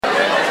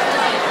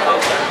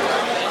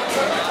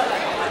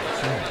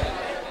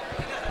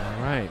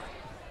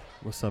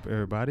What's up,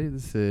 everybody?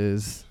 This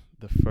is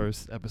the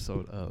first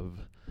episode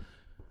of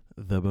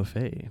The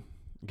Buffet,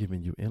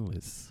 giving you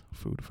endless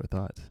food for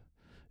thought.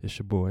 It's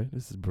your boy.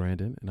 This is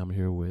Brandon, and I'm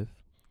here with.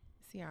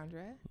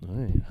 Ciandra.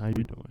 Hey, how you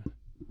doing?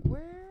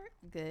 We're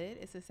good.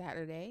 It's a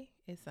Saturday.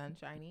 It's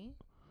sunshiny.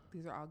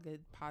 These are all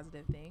good,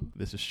 positive things.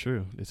 This is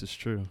true. This is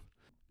true.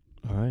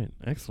 All right,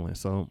 excellent.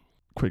 So,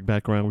 quick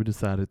background: we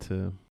decided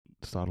to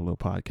start a little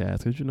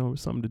podcast because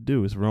it's something to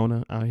do. It's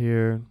Rona out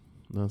here.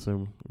 You know what I'm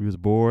saying? We was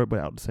bored,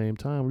 but at the same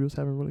time, we was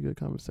having really good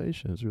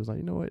conversations. We was like,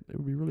 you know what? It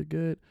would be really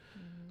good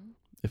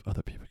if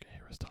other people can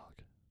hear us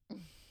talk.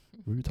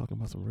 We were talking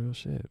about some real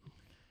shit,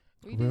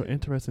 real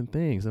interesting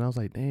things. And I was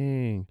like,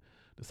 dang,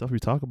 the stuff we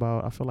talk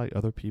about, I feel like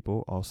other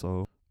people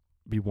also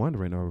be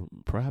wondering, or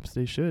perhaps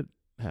they should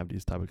have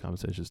these type of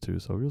conversations too.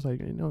 So we was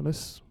like,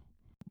 let's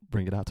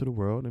bring it out to the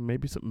world, and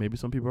maybe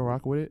some people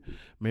rock with it,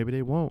 maybe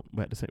they won't.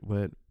 But at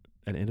the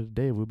end of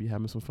the day, we'll be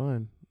having some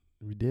fun.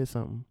 We did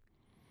something.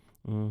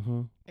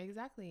 Mm-hmm.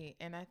 Exactly.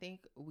 And I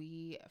think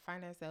we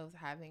find ourselves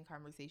having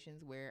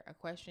conversations where a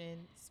question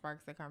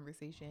sparks a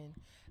conversation.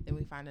 Then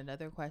we find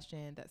another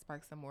question that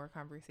sparks some more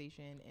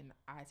conversation. And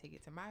I take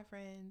it to my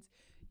friends.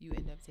 You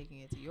end up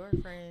taking it to your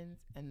friends.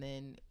 And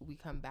then we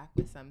come back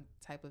with some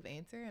type of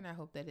answer. And I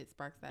hope that it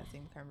sparks that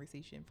same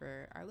conversation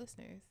for our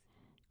listeners.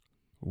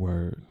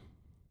 Word.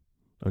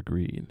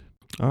 Agreed.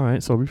 All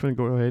right. So we're going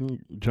to go ahead and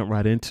jump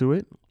right into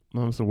it.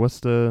 So what's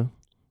the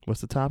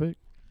topic?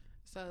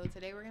 So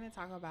today we're going to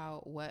talk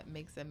about what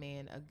makes a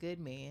man a good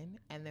man,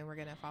 and then we're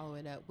going to follow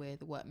it up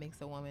with what makes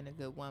a woman a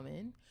good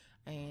woman.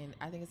 And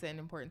I think it's an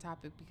important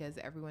topic because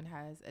everyone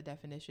has a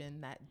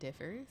definition that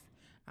differs,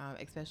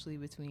 especially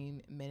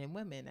between men and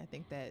women. I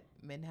think that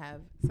men have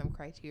some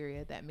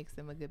criteria that makes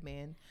them a good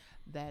man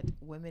that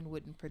women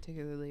wouldn't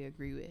particularly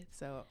agree with.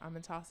 So I'm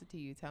going to toss it to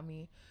you. Tell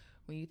me,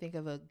 when you think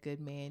of a good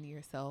man,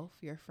 yourself,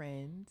 your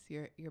friends,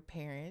 your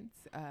parents,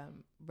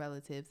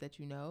 relatives that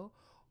you know,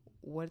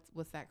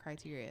 what's that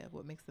criteria?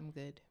 What makes them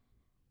good?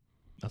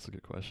 That's a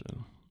good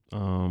question.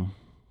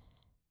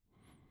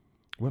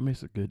 What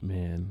makes a good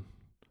man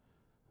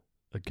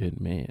a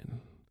good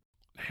man?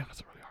 Damn,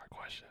 that's a really hard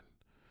question.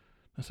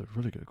 That's a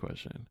really good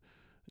question.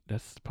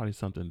 That's probably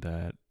something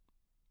that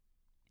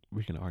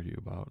we can argue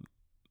about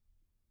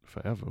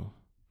forever.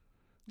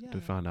 Yeah. To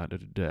find out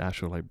the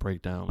actual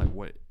breakdown,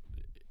 what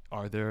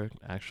are there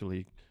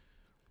actually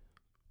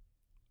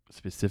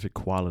specific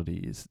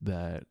qualities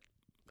that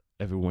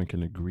everyone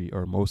can agree,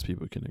 or most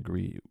people can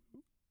agree,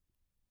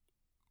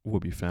 will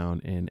be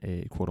found in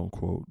a quote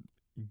unquote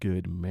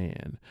good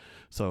man.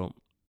 So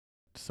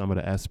some of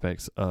the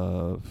aspects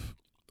of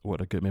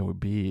what a good man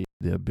would be: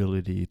 the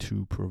ability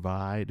to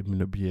provide,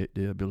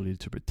 the ability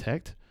to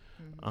protect,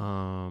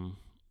 while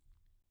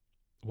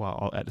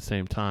at the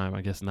same time,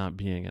 I guess, not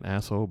being an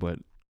asshole. But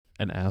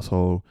an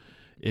asshole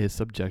is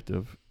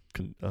subjective,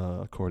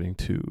 according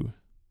to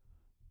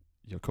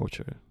your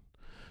culture.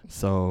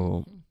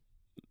 So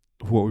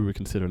what we would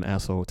consider an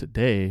asshole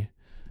today,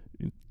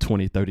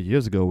 20, 30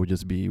 years ago, would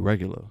just be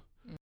regular.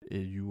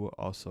 You will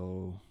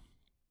also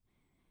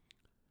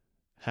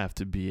have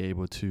to be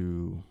able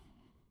to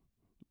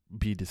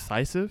be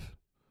decisive,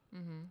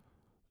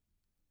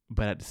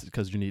 but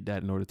because you need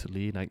that in order to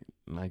lead, I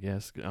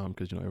guess,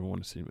 because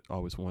everyone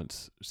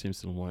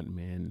seems to want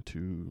men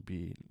to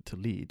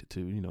lead, to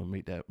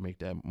make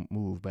that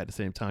move. But at the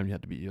same time, you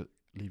have to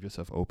leave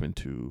yourself open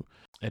to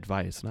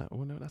advice. No,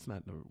 that's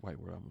not the right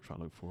word I'm trying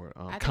to look for.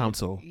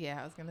 Counsel.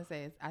 I was gonna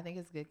say, I think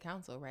it's good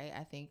counsel, right?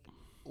 I think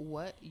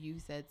what you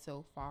said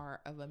so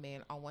far of a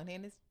man, on one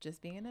hand, is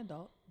just being an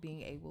adult,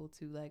 being able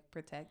to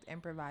protect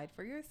and provide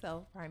for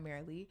yourself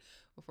primarily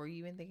before you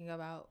even thinking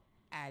about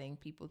adding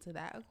people to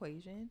that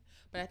equation.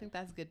 But I think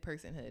that's good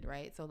personhood,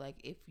 right? So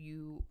if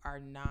you are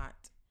not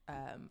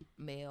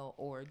male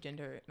or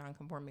gender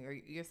nonconforming, or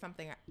you're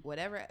something,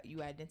 whatever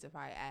you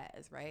identify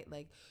as, right?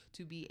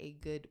 To be a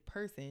good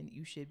person,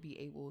 you should be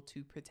able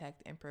to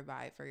protect and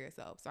provide for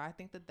yourself. So I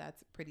think that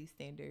that's pretty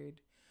standard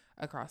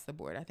across the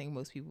board. I think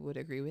most people would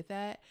agree with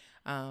that.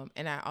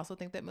 And I also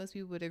think that most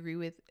people would agree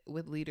with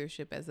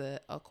leadership as a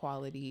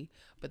quality,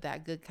 but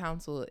that good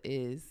counsel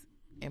is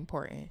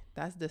important.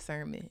 That's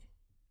discernment.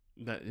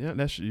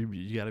 That's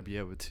you got to be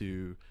able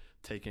to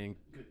take in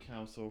good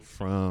counsel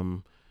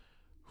from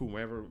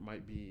whomever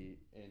might be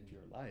in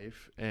your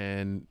life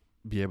and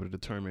be able to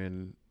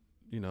determine,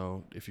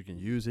 if you can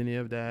use any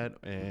of that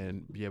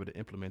and be able to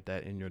implement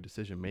that in your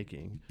decision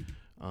making.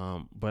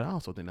 But I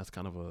also think that's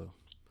kind of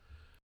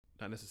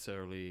not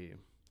necessarily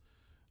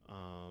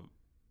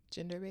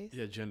gender-based.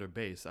 Yeah,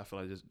 gender-based. I feel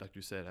like, just like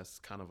you said, that's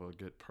kind of a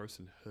good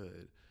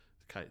personhood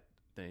kind of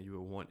thing. You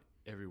would want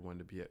everyone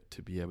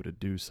to be able to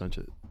do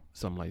something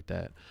like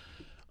that.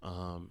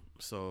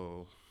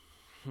 So,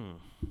 damn,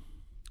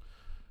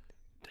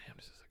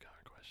 this is a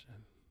hard question.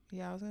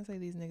 Yeah, I was gonna say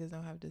these niggas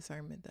don't have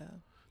discernment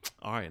though.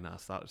 All right, now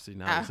stop. See,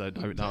 now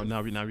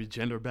we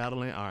gender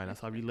battling. All right, that's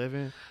how we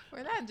living.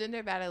 We're not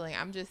gender battling.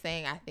 I'm just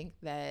saying, I think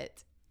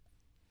that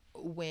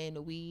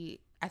when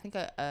we I think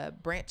a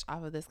branch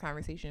off of this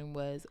conversation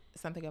was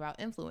something about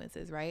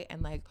influences, right?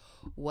 And like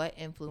what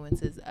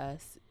influences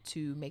us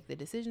to make the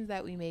decisions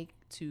that we make,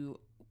 to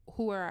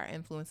who are our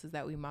influences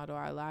that we model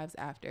our lives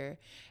after.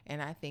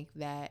 And I think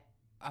that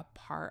a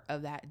part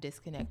of that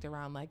disconnect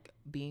around like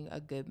being a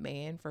good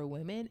man for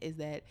women is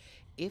that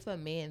if a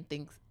man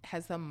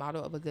has some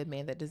model of a good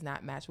man that does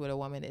not match what a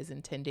woman is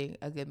intending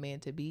a good man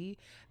to be,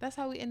 that's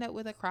how we end up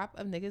with a crop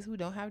of niggas who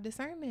don't have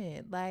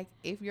discernment. Like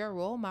if your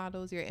role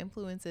models, your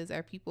influences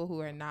are people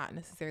who are not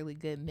necessarily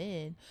good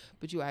men,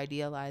 but you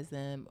idealize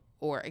them,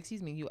 or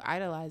you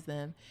idolize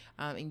them,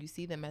 and you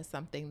see them as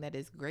something that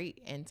is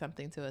great and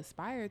something to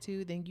aspire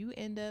to, then you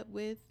end up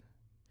with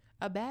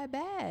a bad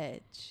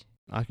batch.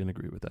 I can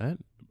agree with that,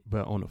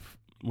 but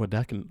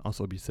that can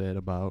also be said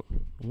about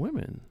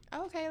women.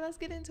 Okay, let's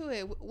get into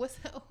it. What's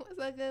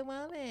a good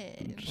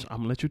woman? I'm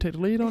gonna let you take the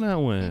lead on that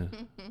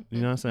one.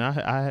 You know what I'm saying?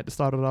 I had to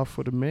start it off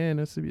for the men.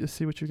 Let's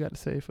see what you got to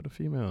say for the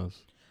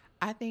females.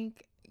 I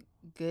think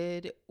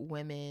good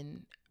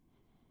women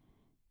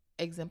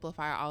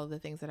exemplify all of the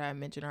things that I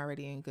mentioned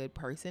already in good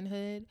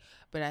personhood,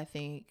 but I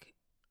think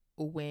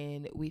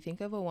when we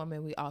think of a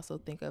woman, we also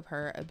think of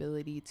her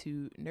ability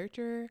to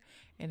nurture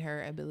and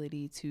her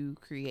ability to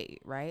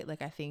create, right?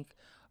 Like I think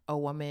a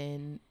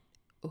woman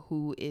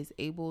who is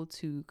able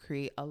to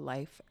create a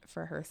life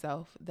for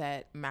herself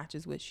that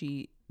matches what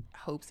she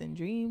hopes and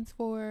dreams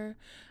for,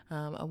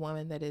 a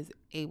woman that is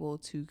able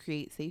to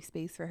create safe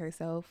space for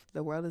herself.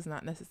 The world is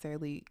not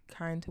necessarily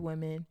kind to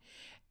women,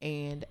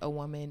 and a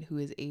woman who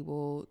is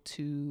able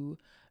to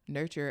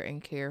nurture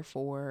and care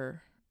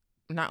for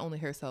not only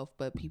herself,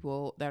 but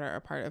people that are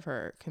a part of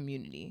her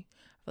community.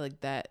 I feel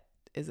like that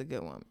is a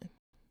good woman.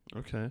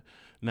 Okay.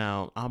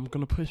 Now, I'm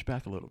going to push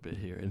back a little bit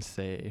here and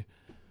say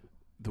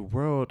the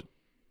world,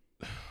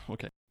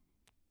 okay,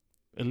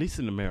 at least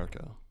in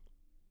America,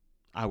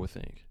 I would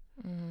think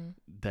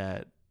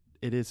that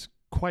it is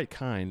quite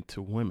kind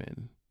to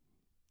women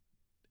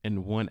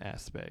in one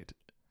aspect.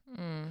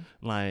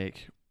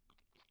 Like,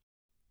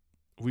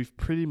 we've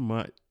pretty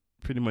much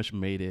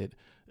made it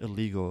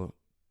illegal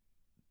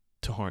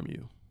to harm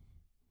you.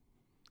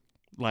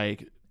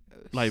 Like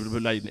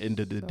in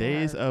the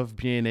days of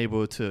being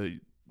able to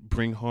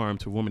bring harm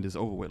to women is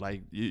over with.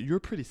 Like you're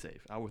pretty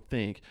safe. I would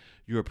think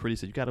you're pretty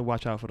safe. You got to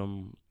watch out for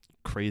them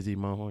crazy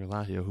motherfuckers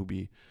out here who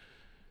be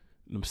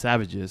them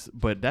savages.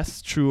 But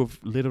that's true of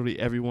literally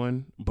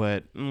everyone.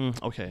 But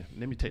okay,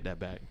 let me take that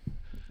back.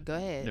 Go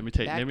ahead. Let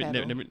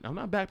me. I'm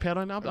not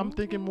backpedaling. I'm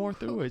thinking more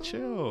through it.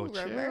 Chill.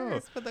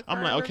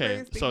 I'm like,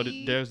 okay, so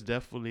there's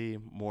definitely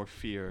more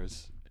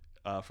fears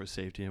for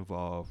safety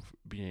involved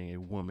being a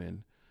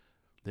woman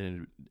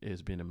than it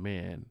is being a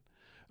man.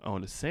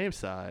 On the same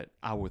side,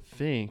 I would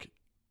think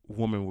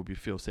women would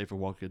feel safer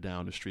walking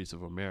down the streets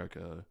of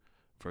America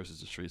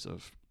versus the streets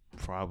of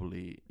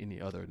probably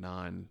any other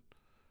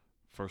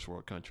non-first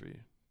world country.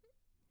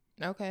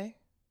 Okay.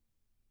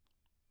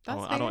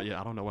 I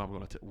don't know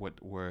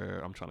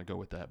where I'm trying to go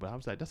with that, but I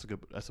was like, that's a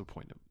good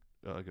point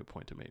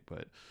to make.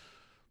 But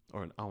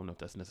or I don't know if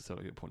that's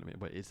necessarily a good point to make,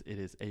 but it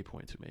is a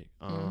point to make.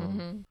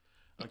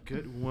 A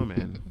good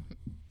woman,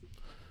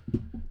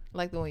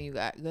 like the one you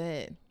got. Go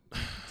ahead,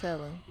 tell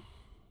him.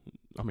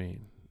 I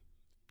mean,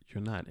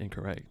 you're not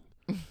incorrect.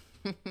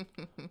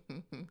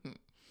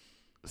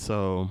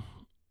 So,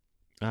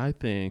 I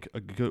think a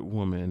good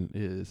woman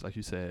is, like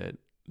you said,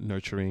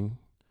 nurturing,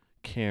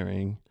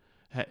 caring,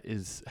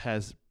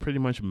 has pretty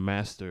much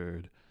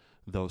mastered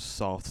those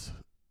soft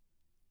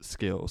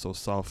skills, those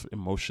soft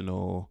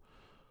emotional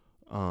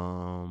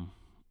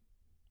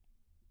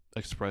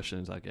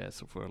expressions, I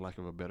guess, for lack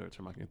of a better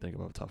term I can think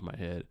of off the top of my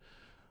head.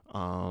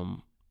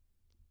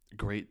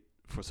 Great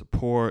for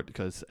support,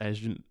 because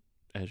as you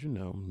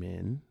know,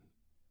 men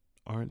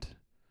aren't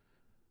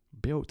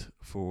built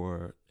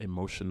for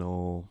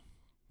emotional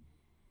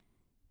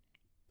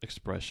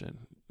expression.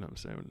 You know what I'm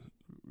saying?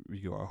 We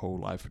go our whole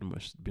life pretty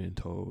much being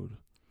told,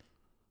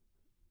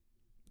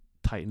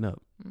 tighten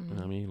up. You know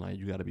what I mean? Like,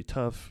 you got to be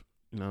tough.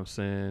 You know what I'm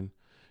saying?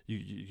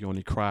 You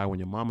only cry when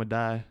your mama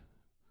die.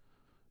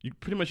 You're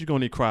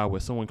going to cry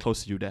when someone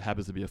close to you that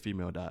happens to be a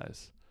female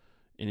dies.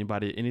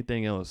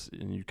 Anything else,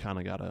 and you kind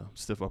of got to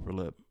stiff upper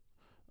lip,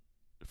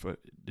 for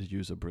to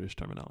use a British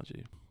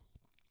terminology.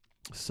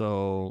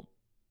 So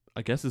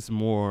I guess it's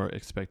more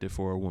expected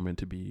for a woman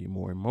to be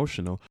more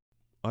emotional.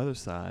 Other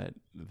side,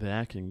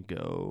 that can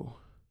go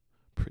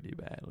pretty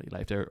badly.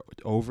 Like, they're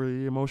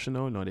overly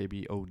emotional. No, they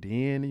be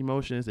ODing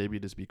emotions. They be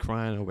just be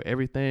crying over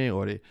everything,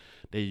 or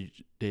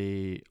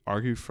they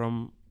argue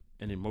from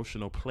an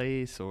emotional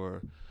place,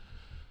 or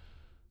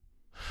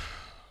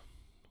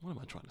what am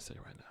I trying to say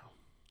right now?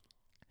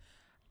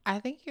 I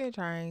think you're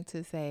trying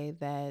to say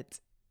that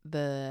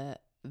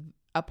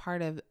a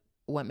part of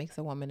what makes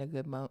a woman a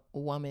good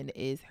woman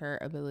is her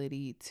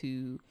ability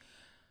to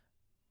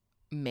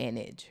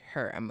manage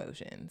her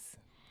emotions.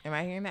 Am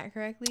I hearing that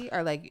correctly?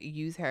 Or like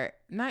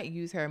not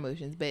use her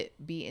emotions, but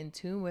be in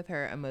tune with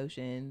her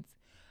emotions,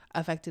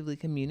 effectively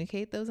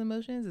communicate those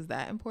emotions? Is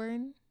that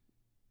important?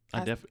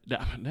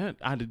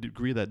 I did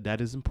agree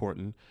that is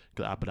important,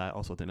 but I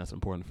also think that's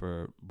important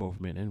for both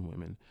men and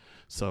women.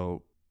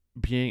 So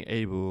being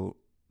able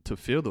to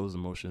feel those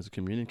emotions,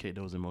 communicate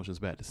those emotions,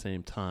 but at the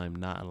same time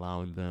not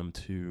allowing them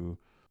to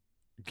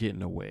get in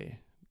the way.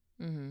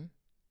 Mm-hmm.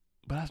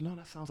 But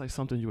that sounds like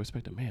something you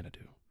expect a man to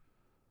do.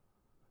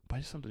 But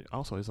it's something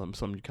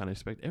you kind of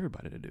expect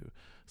everybody to do.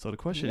 So the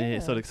question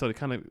is,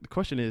 the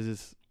question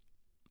is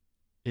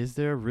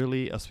there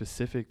really a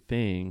specific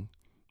thing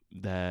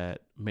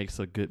that makes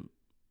a good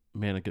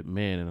man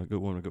and a good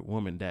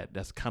woman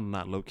that's kind of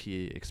not low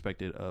key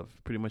expected of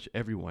pretty much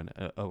everyone,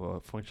 of a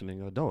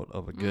functioning adult,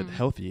 of a good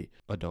healthy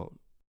adult?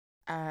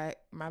 My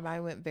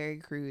mind went very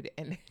crude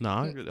and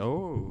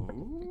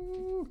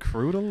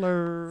crude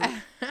alert.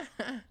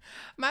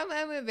 My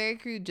mind went very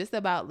crude just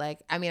about like,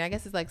 I mean, I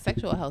guess it's like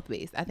sexual health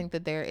based. I think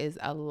that there is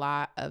a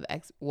lot of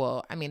I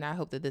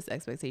hope that this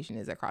expectation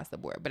is across the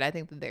board, but I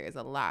think that there is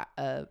a lot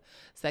of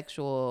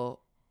sexual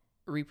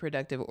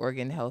reproductive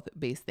organ health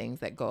based things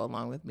that go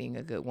along with being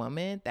a good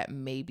woman that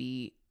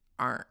maybe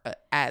aren't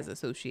as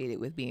associated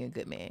with being a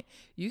good man.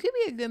 You can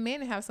be a good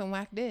man and have some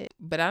whack dick,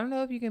 but I don't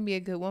know if you can be a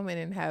good woman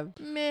and have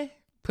meh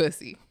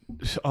pussy.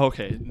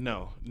 Okay,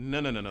 no.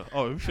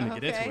 Oh, we're finna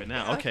get into it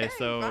now. Okay,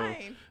 so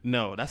fine.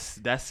 No,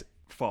 that's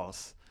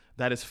false.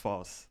 That is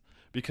false,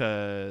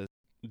 because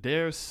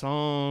there's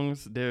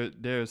songs,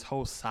 there's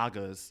whole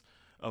sagas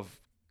of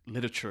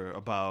literature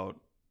about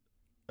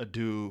a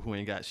dude who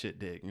ain't got shit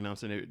dick. You know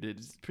what I'm saying?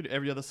 It's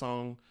every other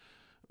song,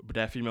 but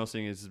that female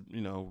sing is,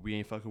 we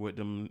ain't fucking with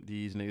them,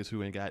 these niggas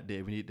who ain't got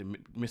dick. We need the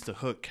Mr.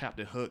 Hook,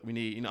 Captain Hook. We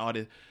need, all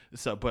this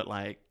stuff. But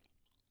like,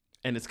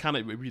 and it's kind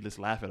of, we just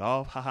laugh it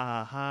off, ha ha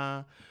ha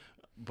ha.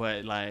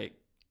 But like,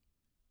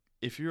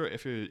 if you're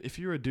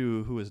a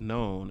dude who is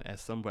known as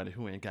somebody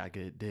who ain't got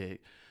good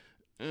dick,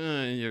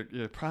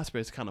 your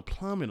prospects kind of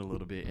plummet a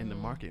little bit in the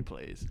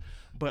marketplace.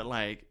 But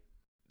like,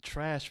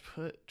 trash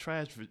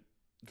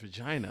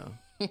vagina.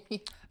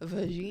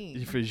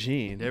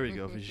 Vagine. There we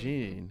go.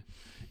 Vagine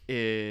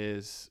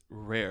is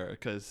rare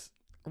because.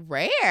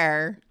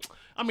 Rare?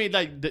 I mean,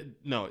 like,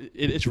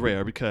 it's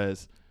rare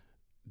because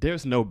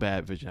there's no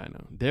bad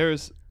vagina.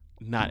 There's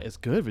not as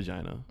good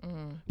vagina.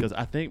 Because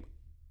I think,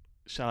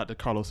 shout out to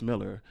Carlos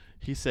Miller,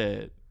 he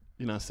said,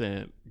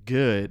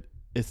 good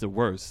is the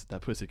worst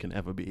that pussy can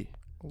ever be.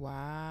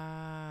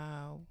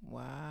 Wow.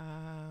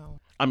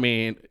 I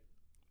mean,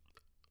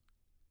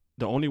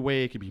 the only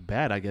way it could be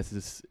bad, I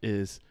guess,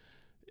 is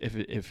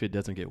if it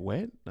doesn't get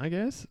wet, I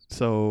guess.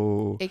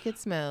 So it could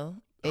smell.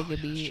 It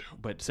could be.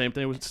 But same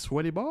thing with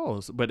sweaty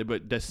balls. But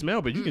that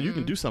smell. But you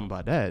can do something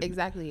about that.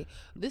 Exactly.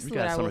 This is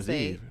what I will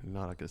say. And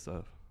all that good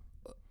stuff.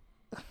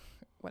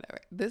 Whatever.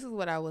 This is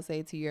what I will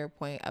say to your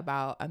point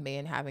about a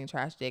man having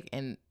trash dick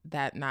and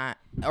that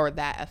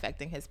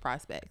affecting his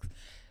prospects.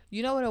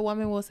 You know what a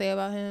woman will say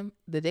about him?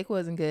 The dick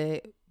wasn't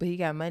good, but he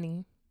got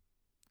money.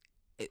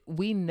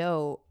 We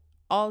know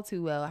all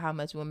too well how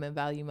much women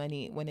value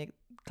money when it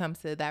comes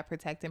to that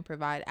protect and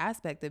provide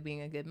aspect of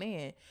being a good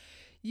man.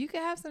 You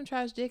can have some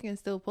trash dick and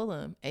still pull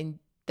him, and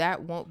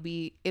it'll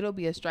be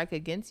a strike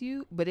against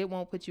you, but it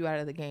won't put you out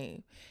of the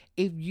game.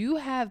 If you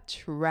have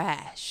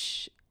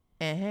trash,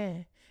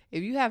 if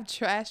you have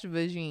trash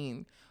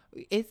vagine,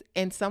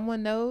 and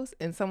someone knows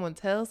and someone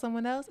tells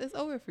someone else, it's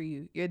over for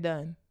you. You're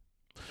done.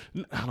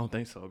 I don't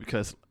think so,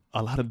 because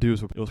a lot of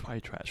dudes, it was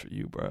probably trash for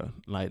you, bro.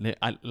 I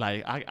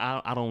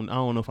don't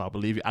know if I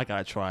believe you. I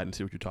gotta try it and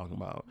see what you're talking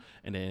about,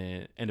 and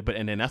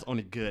then that's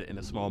only good in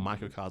a small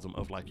microcosm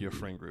of like your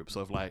friend group.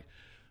 So if like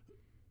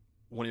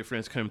one of your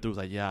friends came through, was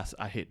like, yeah,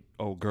 I hit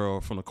old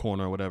girl from the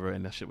corner or whatever,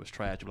 and that shit was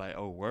trash. You're like,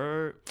 oh,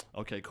 word,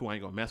 okay, cool, I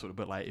ain't gonna mess with it.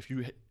 But like, if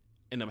you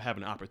end up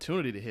having an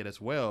opportunity to hit as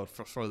well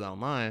for further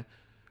down the line,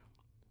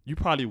 you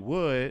probably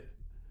would,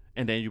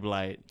 and then you'd be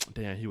like,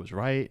 damn, he was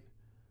right.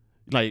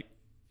 Like,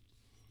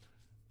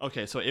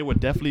 okay, so it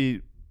would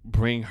definitely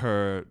bring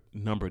her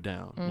number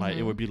down. Like,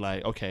 it would be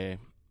like, okay,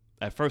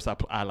 at first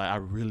I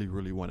really,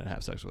 really wanted to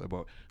have sex with her,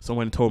 but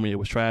someone told me it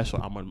was trash, so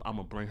I'm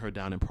gonna bring her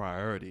down in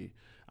priority.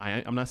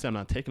 I'm not saying I'm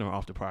not taking her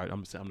off the priority.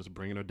 I'm saying I'm just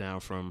bringing her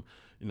down from,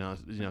 so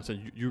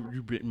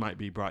you might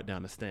be brought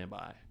down to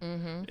standby,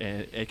 and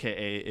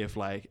AKA if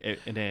like,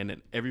 and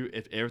then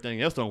if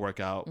everything else don't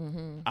work out,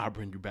 I'll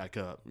bring you back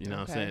up. You know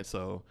what I'm saying?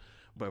 So,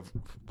 but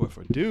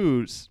for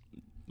dudes,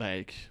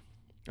 like,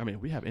 I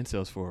mean, we have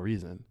incels for a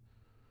reason.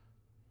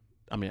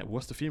 I mean,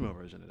 what's the female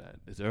version of that?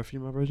 Is there a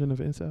female version of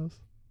incels?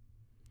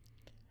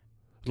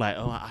 Like,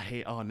 oh, I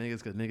hate all niggas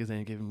because niggas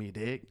ain't giving me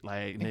dick.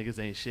 Like, niggas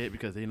ain't shit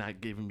because they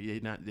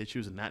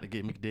choosing not to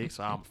give me dick,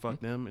 so I'll fuck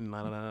them and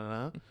la la la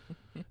la.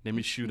 Let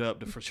me shoot up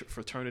the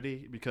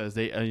fraternity because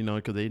they,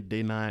 because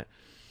they not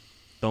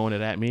throwing it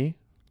at me.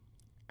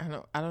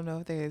 I don't know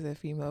if there is a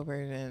female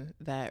version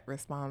that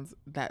responds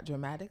that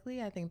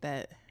dramatically. I think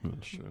that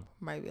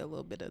might be a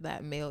little bit of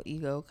that male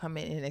ego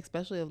coming in,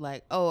 especially of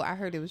like, oh, I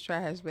heard it was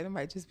trash, but it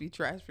might just be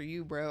trash for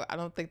you, bro. I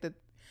don't think that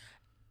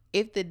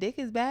if the dick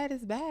is bad,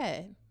 it's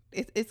bad.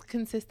 It's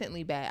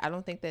consistently bad. I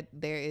don't think that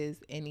there is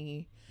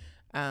any,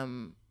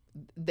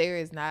 there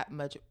is not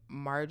much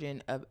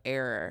margin of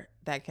error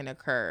that can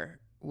occur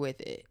with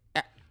it.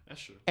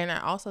 That's true. And I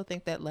also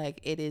think that like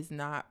it is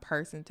not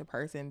person to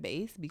person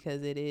based,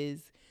 because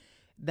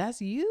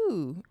that's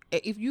you.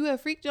 If you a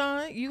freak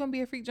John, you're gonna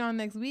be a freak John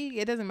next week.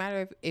 It doesn't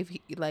matter if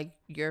like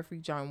you're a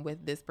freak John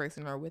with this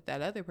person or with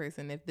that other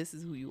person. If this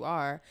is who you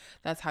are,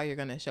 that's how you're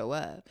gonna show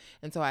up.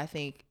 And so I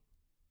think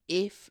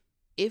if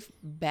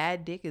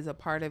bad dick is a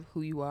part of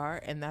who you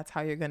are and that's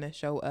how you're going to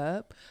show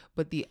up,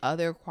 but the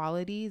other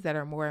qualities that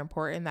are more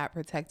important, that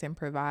protect and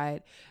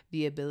provide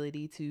the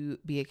ability to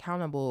be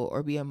accountable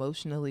or be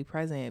emotionally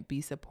present,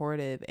 be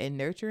supportive and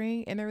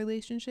nurturing in a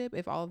relationship,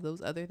 if all of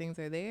those other things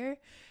are there,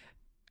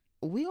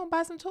 we gonna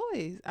buy some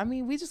toys. I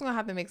mean, we just gonna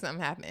have to make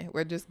something happen.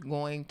 We're just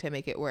going to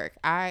make it work.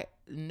 I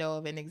know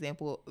of an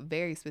example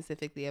very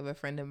specifically of a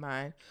friend of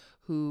mine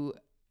who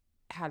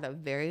had a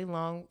very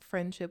long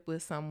friendship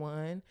with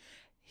someone.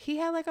 He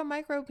had like a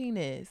micro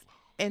penis,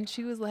 and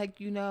she was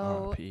like, you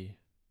know, RP.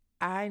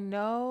 I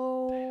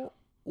know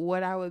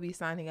what I would be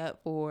signing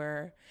up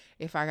for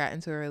if I got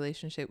into a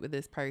relationship with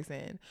this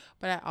person,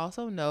 but I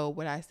also know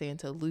what I stand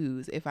to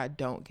lose if I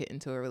don't get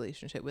into a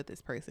relationship with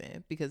this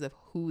person because of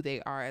who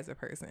they are as a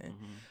person.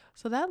 Mm-hmm.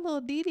 So that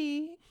little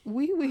Dee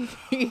Wee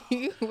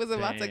was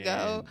about to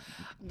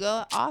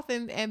go off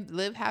and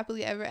live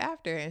happily ever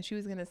after, and she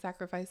was gonna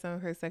sacrifice some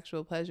of her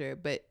sexual pleasure,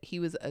 but he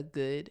was a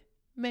good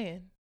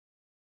man.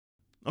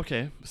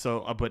 Okay,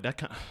 so but that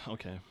kind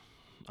okay,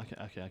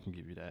 I can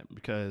give you that,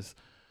 because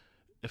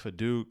if a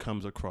dude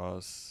comes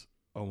across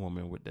a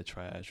woman with the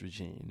trash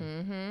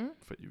regime,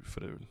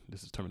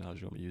 this is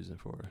terminology I'm using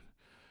for her.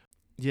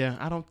 Yeah,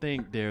 I don't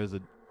think there's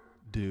a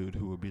dude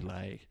who would be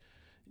like,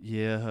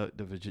 yeah,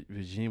 the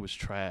regime was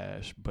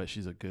trash, but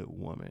she's a good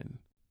woman.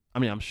 I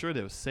mean, I'm sure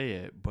they'll say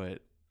it,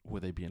 but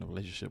would they be in a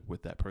relationship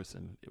with that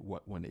person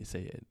when they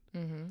say it?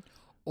 Mm-hmm.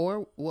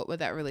 Or what would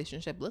that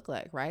relationship look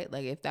like, right?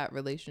 Like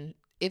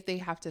if they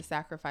have to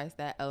sacrifice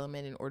that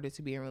element in order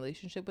to be in a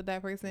relationship with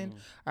that person,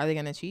 are they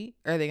going to cheat?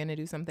 Are they going to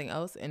do something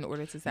else in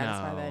order to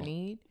satisfy that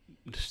need?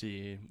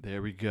 See,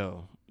 there we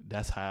go.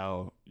 That's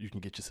how you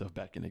can get yourself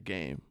back in the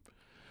game.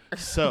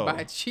 So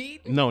by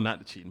cheating? No, not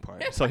the cheating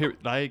part. So here,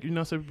 like,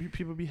 so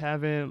people be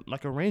having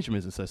like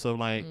arrangements and stuff. So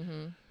like,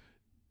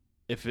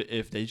 if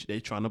they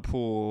trying to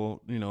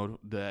pull,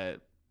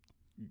 that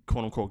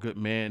quote unquote good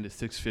man, the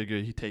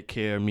 6-figure, he take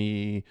care of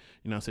me,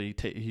 so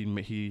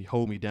he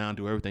hold me down,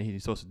 do everything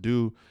he's supposed to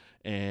do,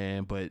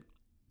 but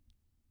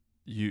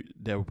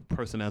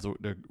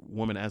the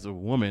woman as a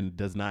woman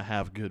does not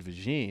have good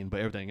vagine, but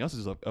everything else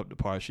is up the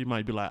part. She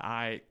might be like, all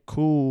right,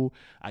 cool,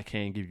 I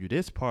can't give you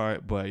this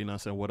part, but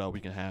what else, we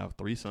can have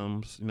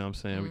threesomes,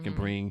 we can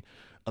bring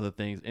other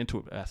things into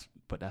it.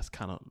 But that's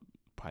kind of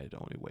probably the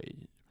only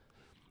way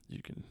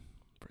you can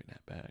bring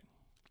that back,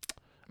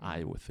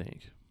 I would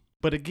think.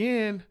 But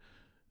again,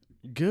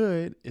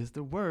 good is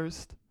the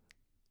worst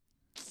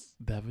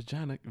that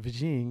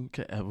vagine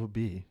could ever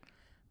be.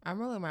 I'm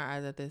rolling my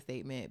eyes at this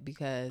statement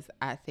because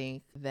I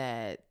think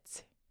that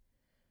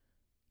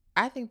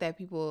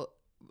people,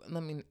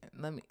 let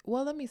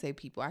me say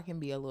people, I can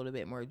be a little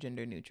bit more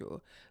gender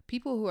neutral.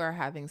 People who are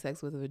having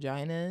sex with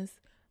vaginas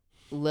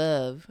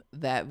love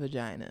that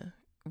vagina,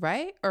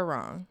 right or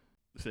wrong?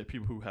 You say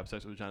people who have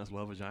sex with vaginas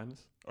love vaginas?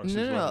 Or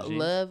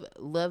no,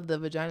 love the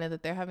vagina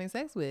that they're having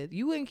sex with.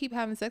 You wouldn't keep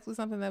having sex with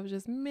something that was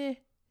just meh.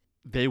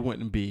 They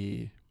wouldn't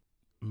be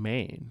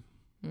main.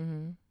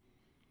 Mm-hmm.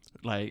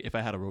 Like if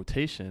I had a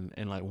rotation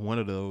and like one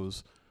of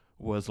those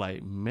was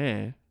like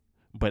meh,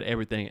 but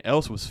everything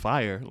else was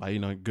fire,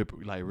 like good,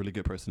 like really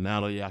good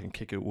personality, I can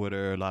kick it with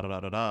her,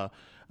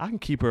 I can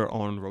keep her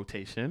on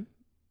rotation,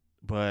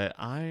 but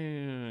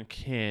I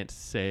can't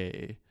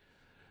say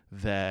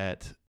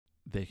that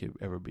they could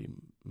ever be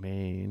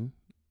main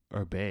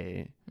or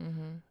bae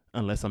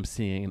unless I'm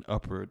seeing an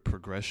upward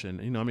progression.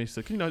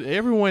 So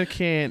everyone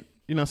can't.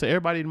 So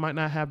everybody might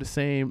not have the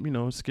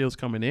same, skills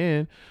coming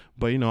in,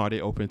 but, are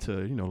they open to,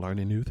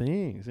 learning new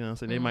things?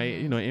 So they might,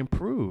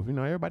 improve.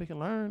 Everybody can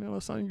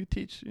learn. Something you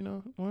teach,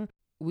 learn.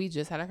 We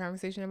just had a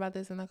conversation about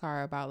this in the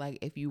car about like,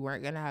 if you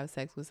weren't going to have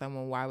sex with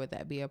someone, why would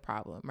that be a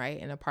problem, right?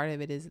 And a part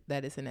of it is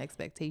that it's an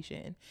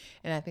expectation.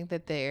 And I think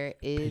that there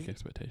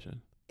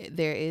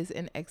is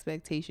an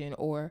expectation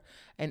or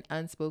an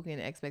unspoken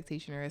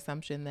expectation or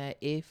assumption that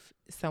if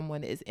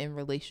someone is in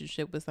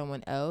relationship with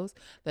someone else,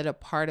 that a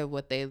part of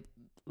what they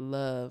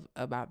love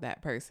about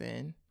that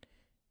person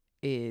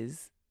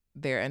is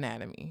their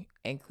anatomy,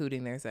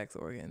 including their sex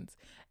organs.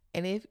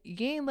 And if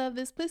you ain't love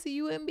this pussy,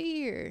 you wouldn't be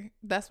here.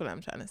 That's what I'm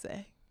trying to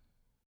say.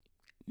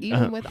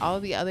 Even with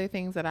all the other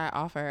things that I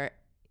offer,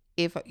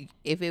 if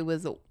it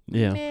was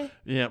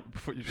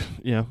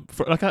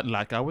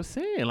like I was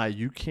saying, like,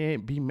 you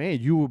can't be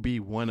main. You will be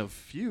one of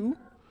few,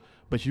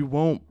 but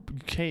you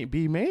can't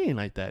be main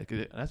like that.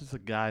 'Cause that's just a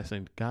guy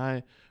saying,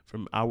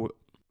 from our.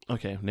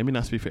 Okay, let me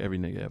not speak for every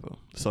nigga ever.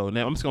 So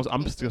now I'm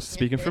just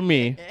speaking for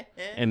me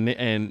and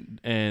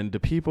the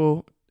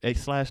people /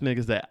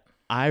 niggas that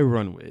I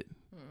run with.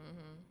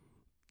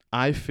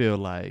 I feel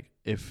like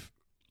if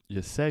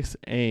your sex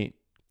ain't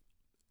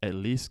at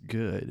least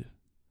good,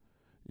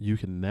 you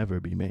can never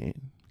be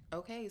main.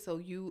 Okay, so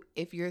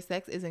if your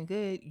sex isn't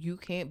good, you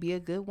can't be a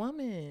good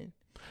woman.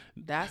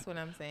 That's what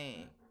I'm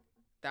saying.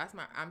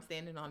 I'm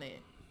standing on it.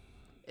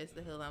 It's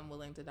the hill I'm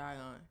willing to die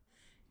on.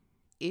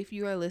 If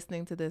you are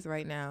listening to this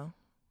right now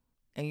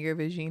and your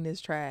vagina is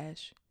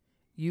trash,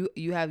 you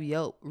have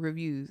Yelp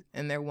reviews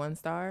and they're 1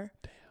 star,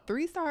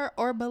 3-star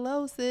or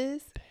below,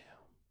 sis.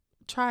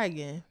 Try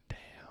again.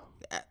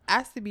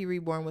 Ask to be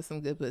reborn with some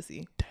good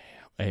pussy.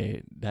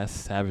 Hey, that's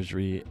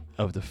savagery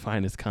of the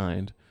finest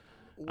kind.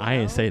 Well, I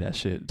ain't say that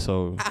shit,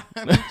 so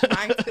I'm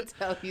trying to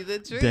tell you the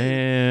truth.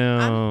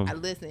 damn.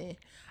 Listen,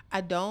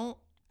 I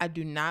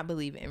do not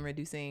believe in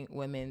reducing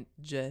women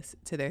just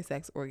to their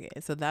sex organ.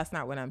 So that's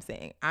not what I'm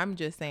saying. I'm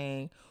just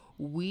saying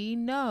we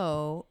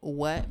know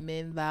what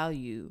men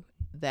value.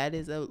 That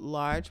is a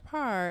large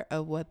part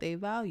of what they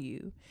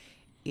value.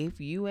 If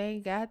you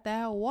ain't got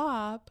that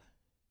wop,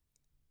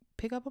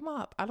 pick up a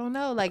mop. I don't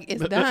know. Like,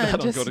 it's done. That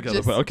don't go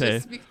together, but okay.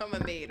 Just become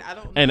a maid. I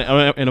don't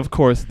know. And of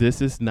course,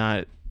 this is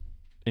not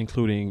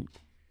including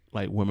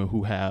like women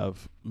who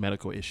have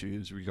medical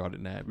issues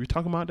regarding that. We're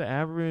talking about the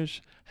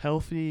average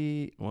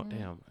healthy,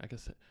 I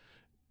guess,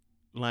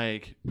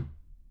 like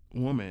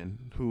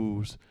woman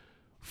whose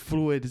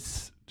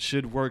fluids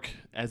should work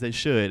as they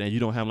should, and you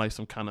don't have like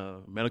some kind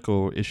of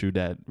medical issue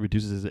that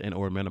reduces it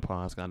or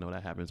menopause. I know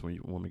that happens when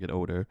women get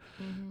older.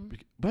 Mm-hmm.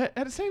 But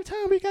at the same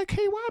time, we got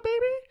KY,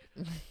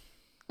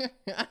 baby.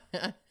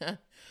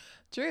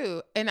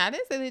 True. And I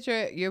didn't say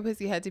that your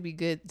pussy had to be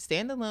good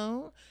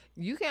standalone.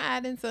 You can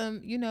add in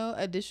some,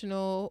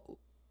 additional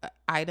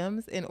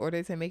items in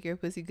order to make your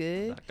pussy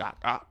good.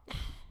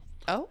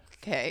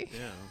 Okay.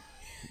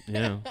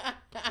 Yeah.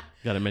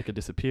 Got to make it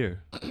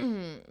disappear.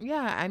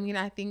 Yeah. I mean,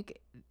 I think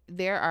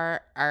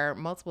there are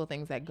multiple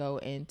things that go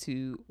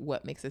into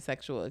what makes a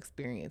sexual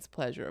experience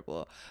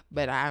pleasurable.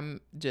 But I'm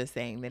just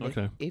saying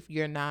that if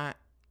you're not...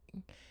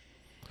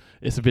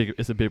 It's a big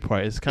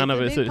part. It's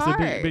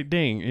a big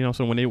thing,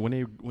 So when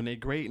they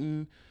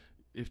grading,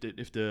 if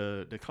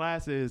the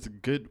class is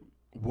good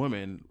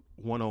woman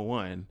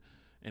 101,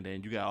 and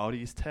then you got all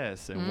these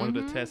tests, and one of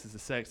the tests is the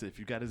sex. If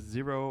you got a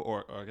 0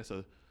 or I guess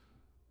a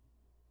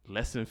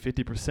less than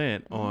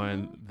 50%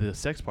 on the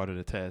sex part of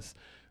the test,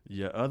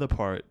 your other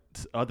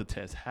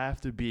tests have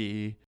to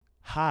be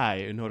high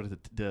in order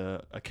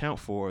to account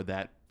for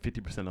that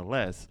 50% or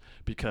less,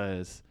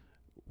 because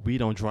we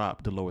don't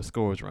drop the lowest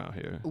scores around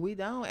here. We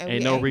don't, and ain't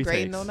we no ain't retakes.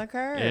 grading on the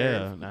curve.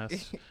 Yeah,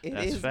 that's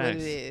is facts. what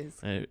it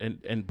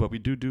is. But we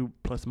do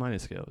plus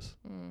minus scales.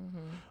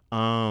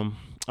 Mm-hmm.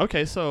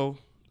 Okay, so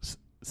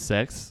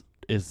sex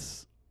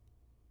is,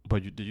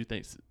 but do you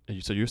think?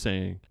 So you're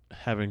saying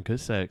having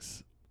good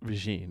sex,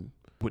 regime,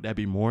 would that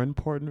be more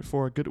important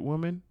for a good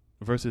woman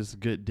versus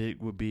good dick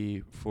would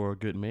be for a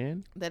good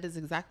man? That is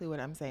exactly what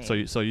I'm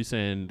saying. So you're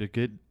saying the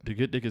good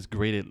dick is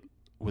graded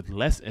with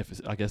less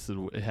emphasis. I guess it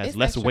has it's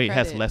less weight.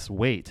 Credit. Has less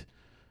weight.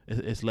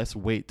 It's less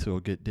weight to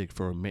a good dick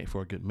for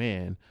a good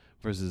man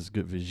versus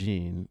good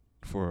vagine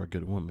for a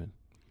good woman.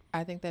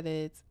 I think that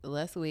it's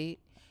less weight,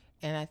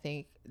 and I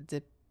think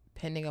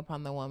depending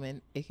upon the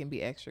woman, it can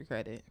be extra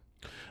credit.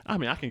 I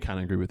mean, I can kind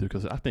of agree with you,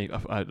 because I think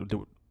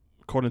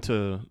according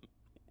to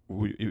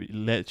we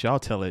let y'all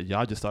tell it,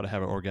 y'all just started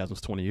having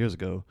orgasms 20 years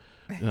ago.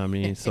 You know what I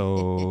mean?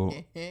 So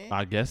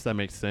I guess that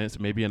makes sense.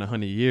 Maybe in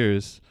 100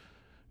 years,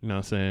 you know what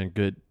I'm saying,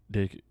 good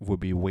dick would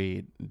be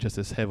weighed just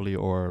as heavily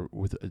or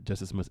with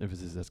just as much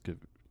emphasis as good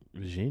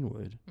vagine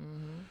would.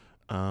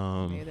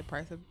 Mm-hmm. Maybe the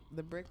price of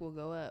the brick will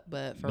go up,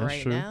 but for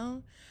right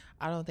now,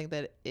 I don't think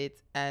that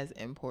it's as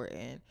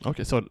important.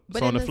 Okay, so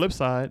on the flip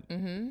side,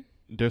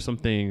 there's some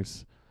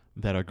things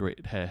that are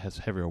great, has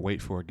heavier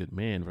weight for a good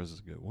man versus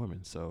a good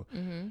woman. So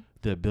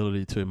the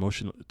ability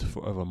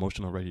of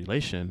emotional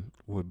regulation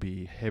would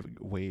be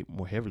way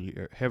more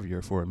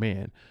heavier for a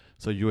man.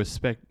 So you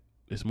expect,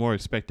 it's more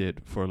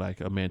expected for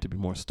like a man to be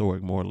more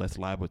stoic, more or less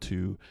liable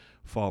to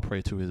fall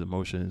prey to his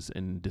emotions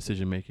and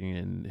decision making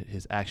and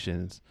his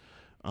actions,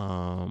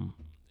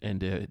 and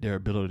their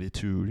ability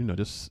to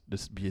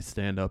just be a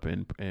stand up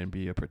and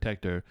be a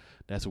protector.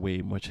 That's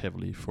way much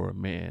heavily for a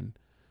man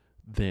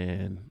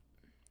than,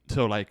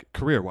 so like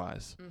career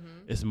wise,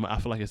 I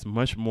feel like it's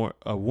much more.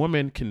 A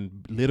woman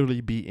can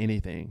literally be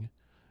anything,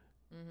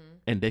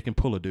 and they can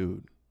pull a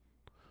dude,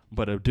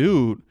 but a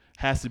dude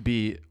has to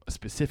be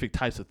specific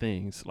types of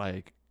things.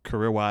 Like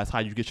career wise, how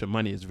you get your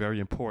money is very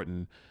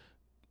important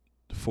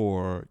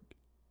for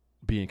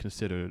being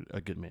considered a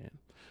good man.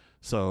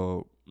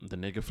 So the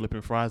nigga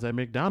flipping fries at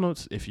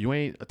McDonald's, if you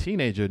ain't a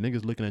teenager,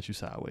 niggas looking at you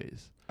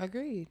sideways.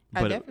 Agreed.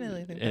 I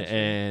definitely think that's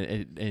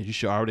and you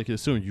should already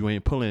assume you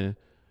ain't pulling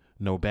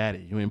no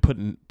baddie. You ain't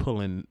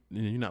pulling.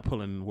 You're not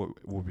pulling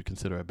what we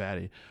consider a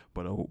baddie,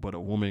 but a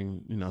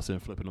woman, saying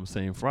flipping them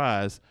same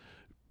fries.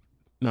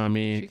 No, I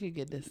mean, she could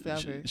get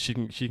discovered. She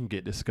can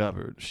get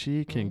discovered.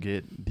 She can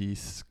get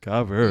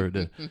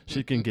discovered.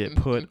 She can get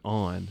put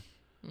on.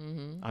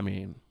 I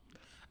mean,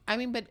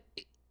 but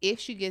if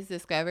she gets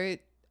discovered,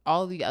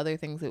 all the other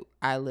things that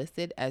I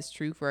listed as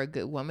true for a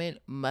good woman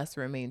must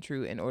remain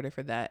true in order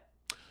for that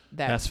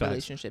that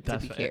relationship to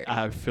be carried.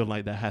 I feel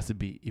like that has to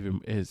be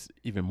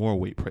even more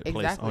weight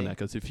placed on that,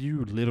 because if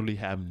you literally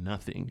have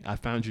nothing, I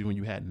found you when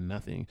you had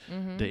nothing.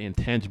 The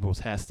intangibles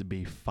has to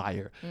be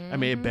fire. I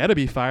mean, it better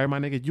be fire, my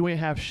nigga. You ain't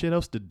have shit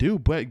else to do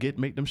but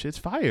make them shits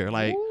fire.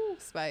 Like, ooh,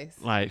 spice.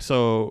 Like,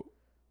 so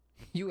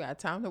you got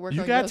time to work.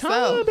 You on got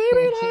yourself. time,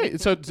 baby. Like,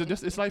 so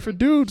just, it's like for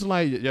dudes,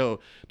 like, yo,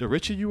 the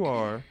richer you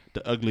are,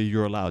 the uglier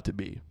you're allowed to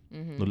be.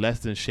 The less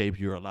than shape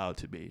you're allowed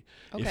to be.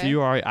 Okay. If you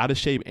are out of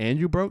shape and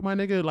you broke, my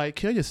nigga, like,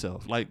 kill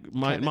yourself. Like,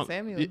 like,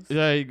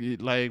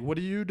 what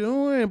are you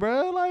doing,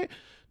 bro? Like,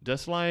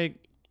 just like,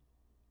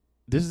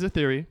 this is a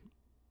theory.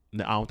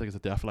 No, I don't think it's a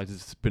theory. I feel like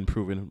this has been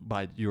proven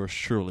by yours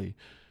truly. You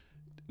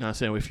know what I'm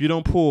saying? If you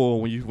don't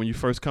pull when you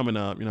first coming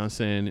up, you know what I'm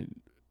saying?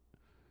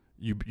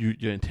 Your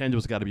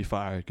intangibles got to be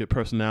fire. Good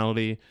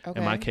personality. Okay.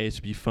 In my case,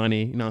 be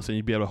funny. You know what I'm saying?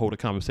 You be able to hold a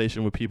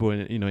conversation with people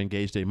and, you know,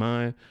 engage their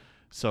mind.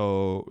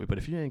 So, but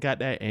if you ain't got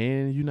that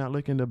and you not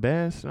looking the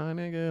best, my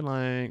nigga,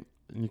 like,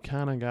 you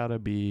kind of got to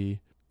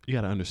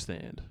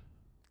understand.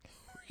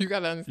 You got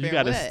to understand. You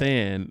got to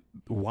understand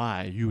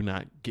why you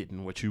not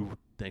getting what you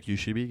think you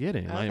should be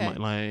getting. Okay.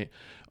 Like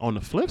on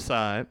the flip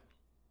side,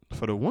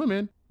 for the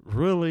woman,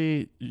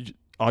 really,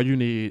 all you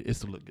need is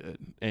to look good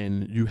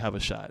and you have a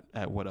shot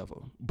at whatever.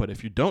 But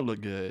if you don't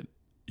look good,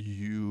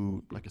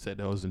 you, like I said,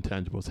 those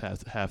intangibles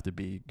have to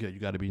be good. You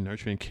got to be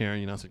nurturing,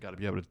 caring, you know, so you got to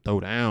be able to throw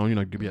down, you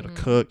know, you be able to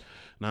cook, you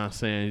know what I'm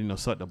saying, you know,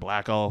 suck the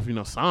black off, you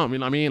know, something, you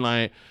know what I mean?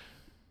 Like,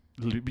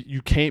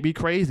 you can't be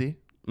crazy,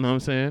 you know what I'm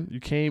saying? You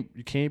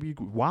can't be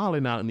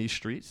wilding out in these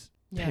streets.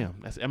 Yeah.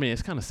 Damn,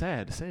 it's kind of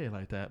sad to say it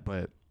like that,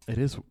 but it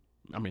is.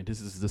 I mean, this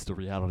is just the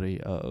reality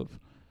of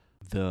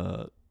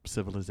the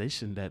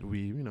civilization that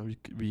we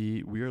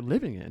are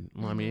living in.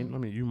 I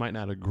mean, you might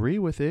not agree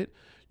with it,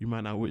 you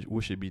might not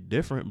wish it be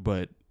different,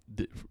 but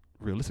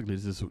realistically,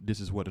 this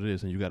is what it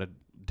is, and you got to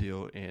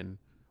deal in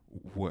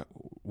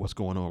what's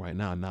going on right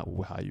now, not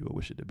how you would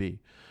wish it to be.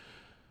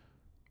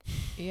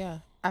 Yeah,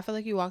 I feel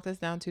like you walked us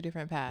down two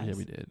different paths. Yeah,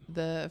 we did.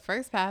 The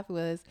first path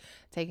was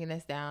taking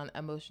us down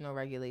emotional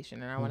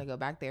regulation, and I want to go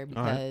back there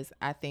because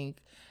I think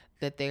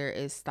that there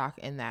is stock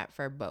in that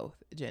for both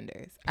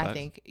genders. Right. I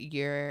think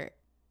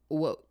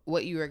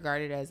what you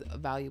regarded as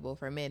valuable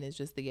for men is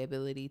just the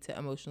ability to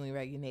emotionally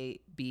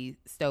regulate, be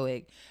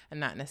stoic, and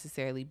not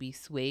necessarily be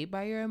swayed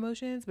by your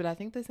emotions. But I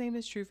think the same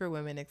is true for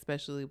women,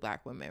 especially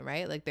Black women,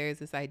 right? Like, there's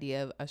this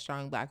idea of a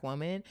strong Black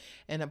woman,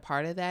 and a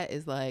part of that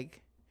is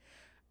like,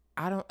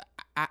 I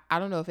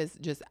don't know if it's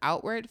just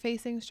outward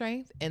facing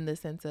strength in the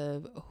sense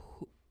of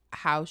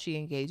how she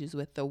engages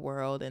with the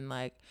world and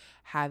like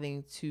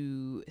having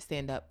to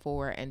stand up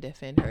for and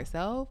defend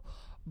herself.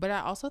 But I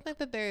also think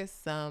that there is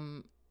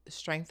some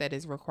strength that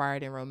is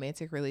required in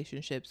romantic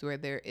relationships where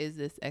there is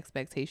this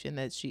expectation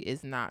that she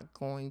is not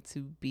going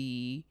to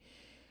be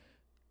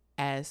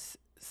as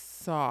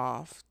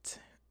soft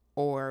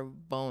or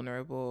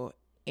vulnerable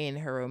in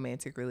her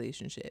romantic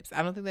relationships.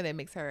 I don't think that it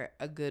makes her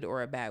a good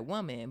or a bad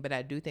woman, but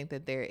I do think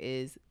that there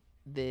is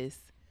this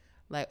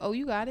like, oh,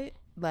 you got it,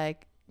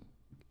 like,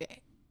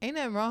 ain't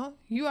nothing wrong,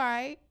 you all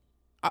right.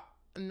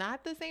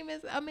 Not the same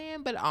as a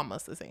man, but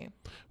almost the same.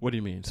 What do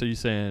you mean? So you're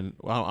saying,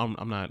 well,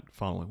 I'm not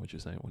following what you're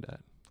saying with that.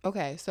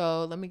 Okay,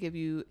 so let me give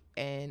you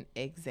an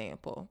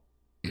example.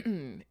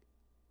 I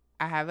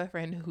have a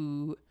friend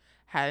who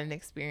had an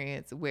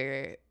experience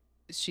where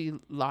she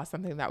lost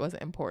something that was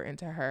important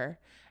to her,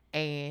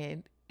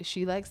 and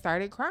she like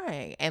started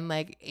crying, and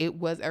like it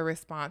was a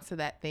response to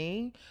that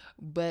thing,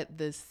 but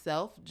the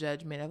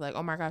self-judgment of like,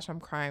 oh my gosh,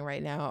 I'm crying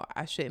right now,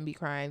 I shouldn't be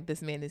crying,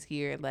 this man is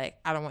here, like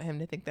I don't want him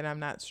to think that I'm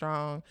not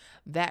strong,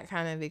 that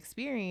kind of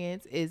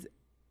experience is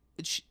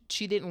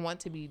she didn't want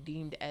to be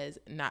deemed as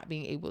not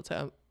being able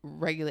to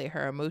regulate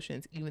her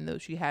emotions, even though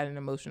she had an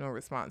emotional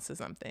response to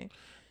something.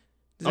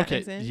 Does that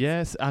make sense?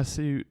 Yes, I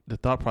see the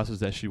thought process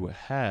that she would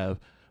have,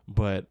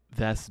 but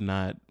that's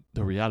not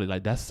the reality.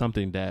 Like, that's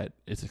something that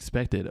is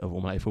expected of a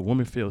woman. Like, if a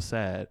woman feels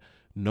sad,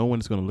 no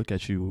one's going to look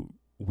at you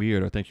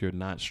weird or think you're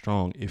not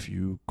strong if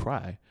you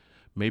cry.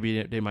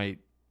 Maybe they might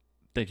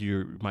think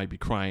you might be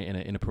crying in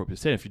an inappropriate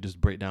setting if you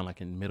just break down like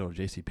in the middle of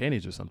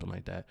JCPenney's or something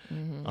like that.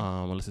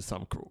 Unless it's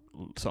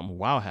something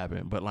wild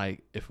happened. But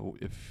like if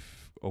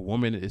a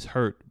woman is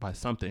hurt by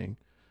something,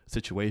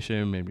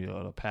 situation, maybe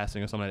a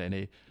passing or something like that,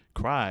 and they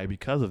cry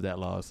because of that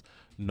loss,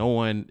 no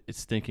one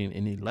is thinking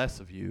any less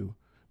of you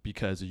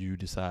because you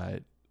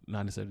decide,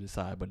 not necessarily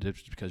decide, but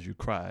just because you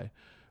cry.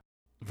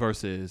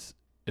 Versus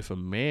if a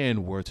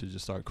man were to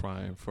just start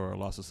crying for a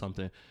loss of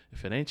something,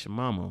 if it ain't your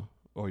mama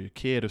or your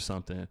kid or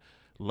something,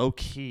 low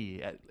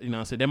key, you know what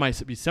I'm saying, they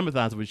might be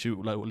sympathizing with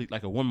you,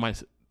 like a woman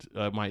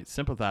might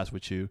sympathize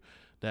with you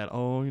that,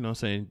 oh, you know what I'm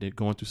saying, they're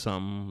going through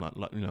something,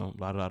 you know,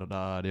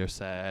 la-da-da-da-da, they're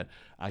sad,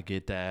 I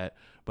get that,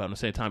 but at the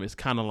same time, it's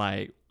kind of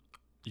like,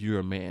 you're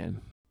a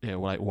man, yeah,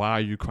 like, why are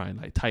you crying,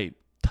 like,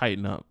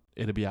 tighten up,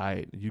 it'll be all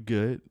right, you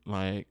good,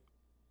 like,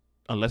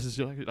 unless it's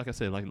your, like I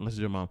said, like, unless it's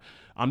your mom.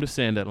 I'm just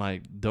saying that,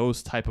 like,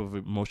 those type of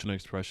emotional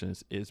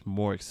expressions is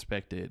more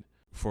expected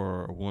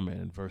for a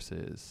woman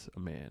versus a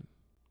man.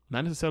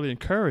 Not necessarily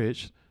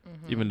encouraged,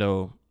 even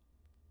though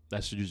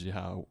that's usually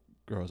how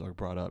girls are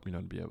brought up, you know,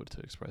 to be able to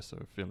express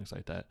their feelings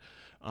like that.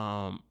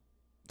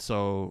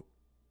 So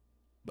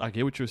I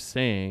get what you're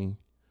saying,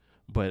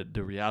 but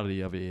the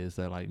reality of it is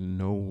that like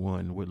no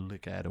one would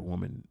look at a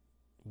woman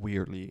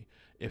weirdly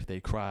if they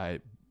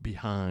cried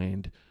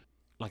behind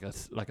like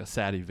a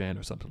sad event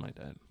or something like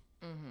that.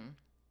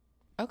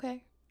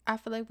 Okay, I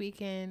feel like we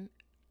can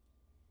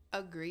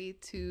agree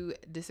to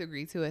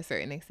disagree to a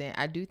certain extent.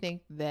 I do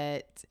think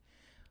that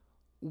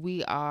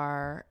we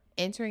are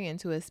entering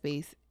into a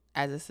space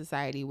as a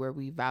society where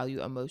we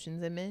value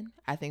emotions in men.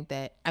 I think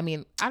that, I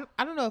mean, I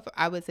don't know if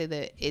I would say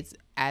that it's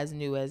as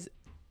new as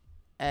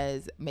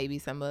maybe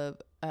some of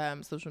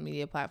social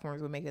media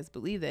platforms would make us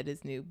believe that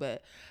it's new,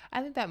 but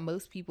I think that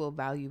most people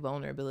value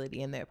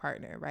vulnerability in their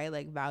partner, right?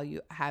 Like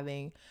value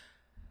having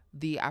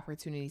the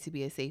opportunity to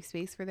be a safe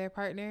space for their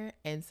partner.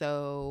 And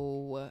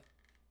so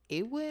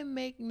it would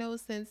make no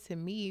sense to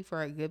me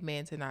for a good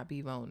man to not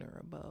be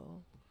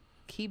vulnerable.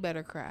 He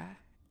better cry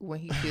when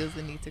he feels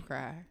the need to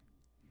cry.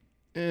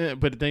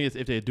 But the thing is,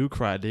 if they do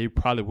cry, they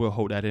probably will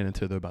hold that in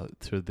until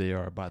they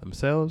are by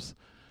themselves,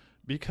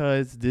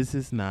 because this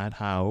is not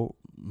how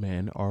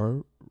men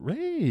are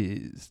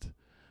raised.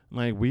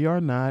 Like, we are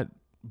not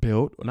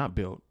built.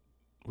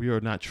 We are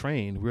not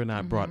trained. We're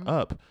not brought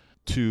up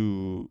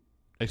to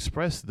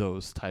express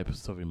those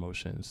types of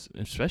emotions,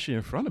 especially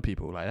in front of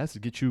people. Like,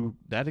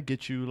 that'll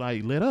get you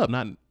like lit up,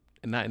 not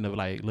in the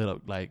like lit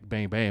up like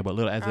bang bang, but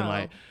lit up as in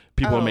like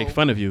people will make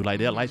fun of you, like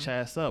they'll light your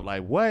ass up.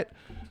 Like, what?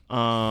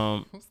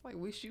 It's like,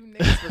 we shooting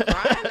niggas for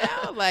crying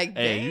now. Like,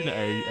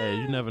 hey,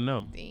 you never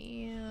know.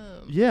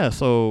 Damn. Yeah,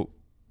 so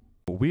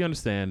we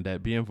understand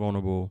that being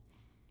vulnerable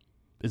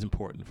is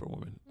important for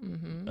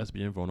women. Us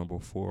being vulnerable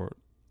for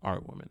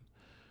our women,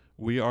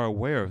 we are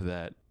aware of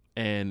that,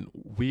 and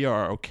we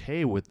are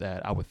okay with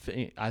that. I would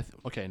think.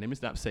 Okay. Let me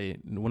stop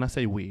saying. When I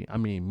say we, I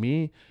mean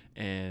me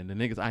and the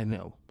niggas I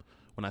know.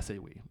 When I say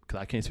we, because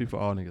I can't speak for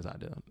all niggas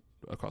out there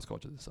across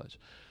cultures and such.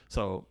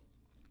 So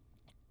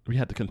we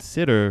have to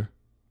consider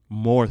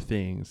more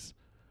things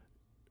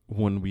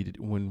when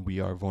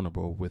we are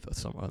vulnerable with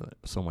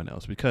someone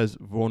else, because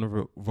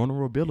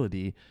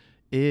vulnerability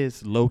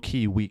is low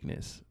key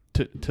weakness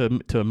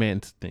to a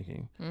man's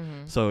thinking.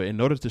 So in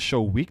order to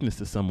show weakness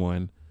to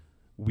someone,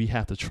 we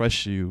have to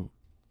trust you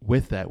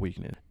with that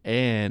weakness,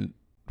 and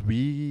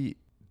we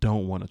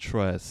don't want to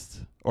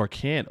trust or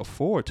can't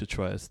afford to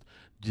trust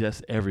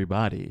just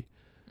everybody.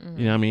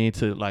 You know what I mean?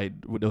 To like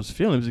with those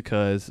feelings,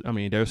 because I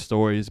mean, there's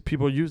stories,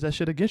 people use that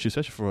shit against you,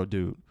 especially for a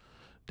dude.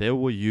 They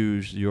will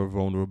use your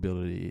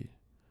vulnerability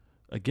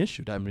against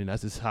you. I mean,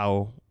 that's just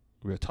how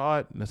we're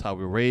taught. That's how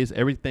we're raised.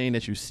 Everything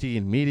that you see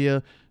in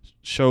media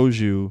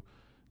shows you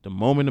the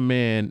moment a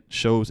man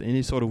shows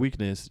any sort of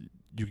weakness,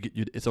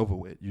 it's over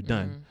with. You're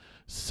done.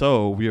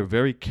 So we are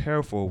very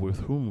careful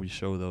with whom we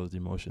show those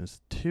emotions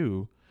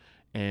to.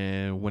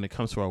 And when it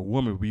comes to our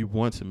woman, we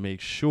want to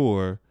make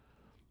sure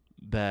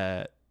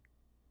that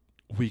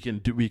we can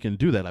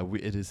do that. Like,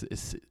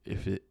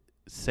 if it's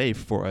safe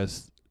for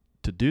us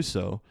to do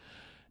so.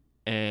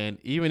 And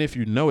even if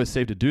you know it's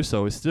safe to do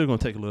so, it's still going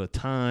to take a little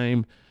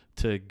time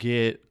to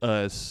get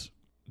us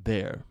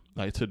there.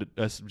 Like,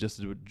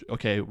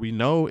 okay, we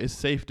know it's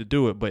safe to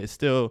do it, but it's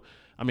still,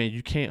 I mean,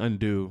 you can't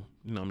undo,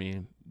 you know what I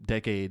mean,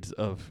 decades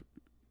of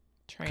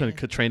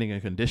training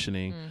and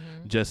conditioning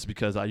just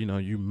because,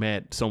 you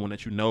met someone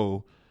that you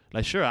know.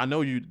 Like, sure, I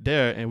know you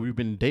there and we've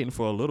been dating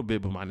for a little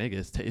bit, but my nigga,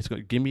 it's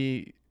going to give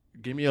me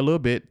a little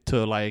bit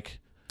to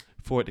like,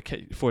 for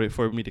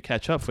me to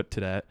catch up to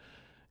that.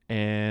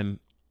 And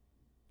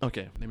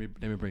okay, let me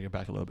bring it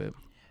back a little bit.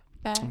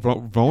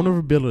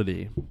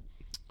 Vulnerability. Ooh,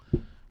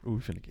 we're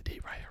finna get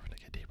deep right here.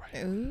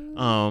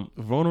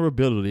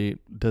 Vulnerability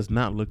does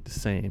not look the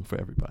same for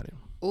everybody.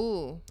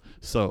 Ooh.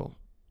 So,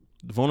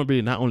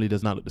 vulnerability not only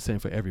does not look the same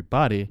for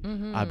everybody,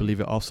 I believe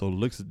it also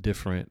looks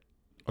different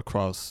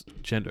across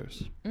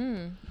genders.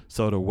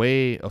 So the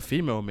way a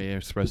female may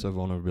express her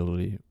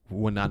vulnerability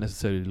would not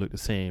necessarily look the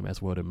same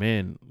as what a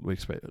man would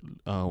express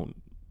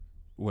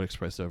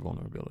their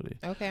vulnerability.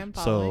 Okay, I'm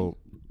following. So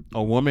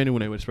a woman,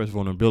 when they would express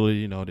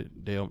vulnerability,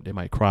 they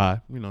might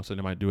cry, so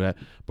they might do that.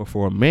 But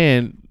for a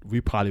man,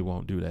 we probably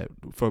won't do that.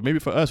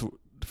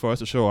 For us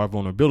to show our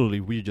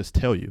vulnerability, we just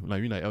tell you,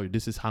 like, you're like, oh,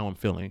 this is how I'm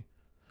feeling,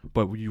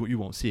 but you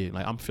won't see it.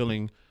 Like, I'm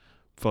feeling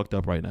fucked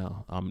up right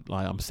now.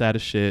 I'm sad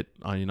as shit.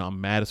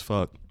 I'm mad as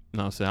fuck. You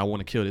know what I'm saying? I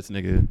want to kill this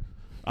nigga. You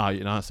know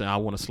what I'm saying? I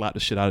want to slap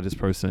the shit out of this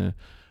person.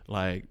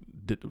 Like,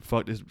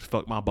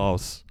 fuck my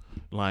boss.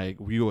 Like,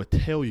 we will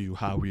tell you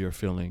how we are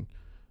feeling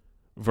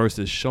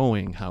versus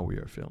showing how we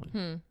are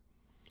feeling.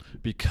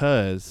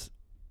 Because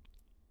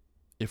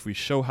if we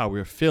show how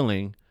we're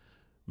feeling,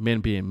 men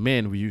being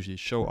men, we usually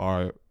show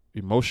our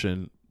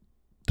emotion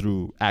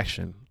through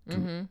action,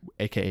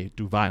 aka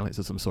through violence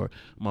of some sort.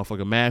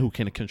 Motherfucker mad who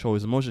can't control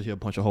his emotions, he'll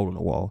punch a hole in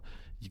the wall.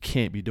 You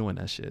can't be doing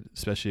that shit,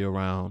 especially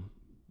around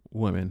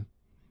women.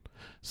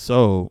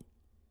 So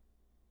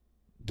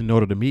in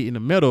order to meet in the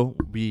middle,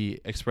 we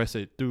express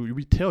it through,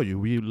 we tell you,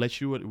 we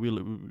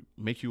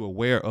make you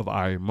aware of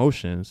our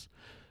emotions,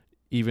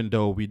 even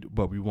though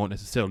we won't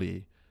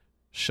necessarily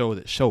show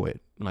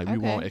it. Like we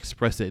won't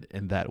express it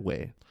in that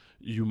way.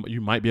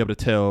 You might be able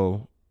to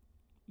tell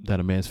that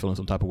a man's feeling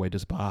some type of way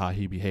just by how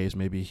he behaves.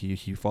 Maybe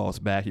he falls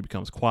back, he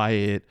becomes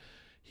quiet,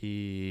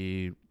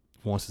 he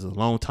wants his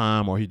alone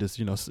time, or he just,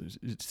 you know,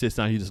 sits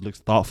down, he just looks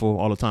thoughtful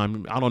all the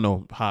time. I don't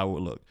know how it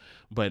would look,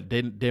 but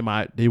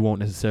they won't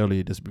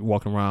necessarily just be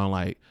walking around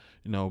like,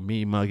 you know,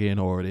 mean mugging,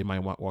 or they might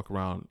walk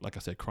around, like I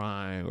said,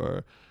 crying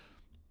or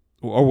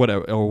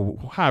whatever, or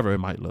however it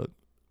might look.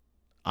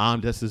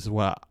 This is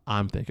what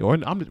I'm thinking, or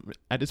I'm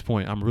at this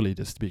point, I'm really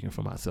just speaking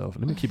for myself.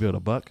 Let me keep it a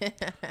buck.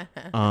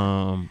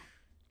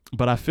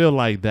 But I feel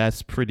like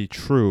that's pretty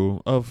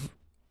true of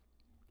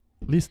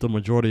at least the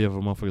majority of the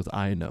motherfuckers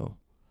I know.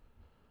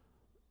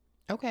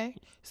 Okay,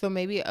 so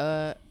maybe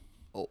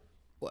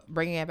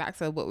bringing it back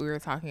to what we were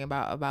talking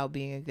about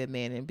being a good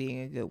man and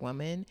being a good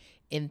woman,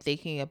 in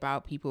thinking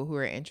about people who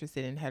are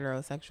interested in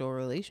heterosexual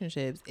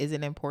relationships, is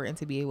it important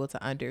to be able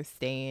to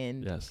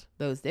understand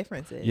those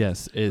differences?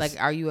 Yes.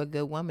 Like, are you a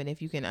good woman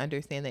if you can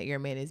understand that your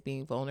man is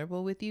being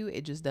vulnerable with you?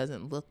 It just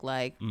doesn't look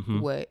like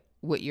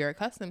what you're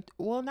accustomed to.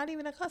 Well, not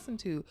even accustomed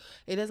to.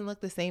 It doesn't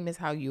look the same as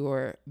how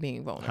you're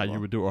being vulnerable. How you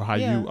would do, or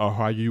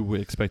how you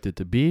would expect it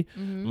to be.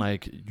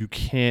 Like, you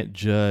can't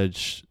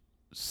judge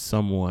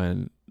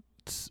someone's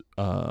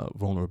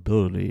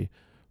vulnerability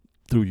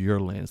through your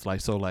lens. Like,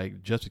 so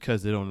like, just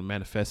because they don't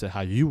manifest it how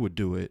you would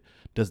do it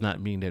does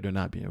not mean that they're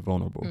not being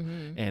vulnerable.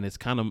 And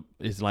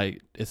it's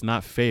like, it's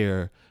not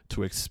fair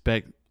to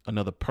expect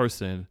another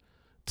person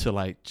to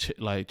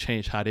like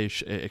change how they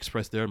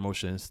express their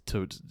emotions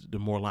to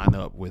more line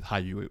up with how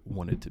you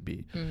want it to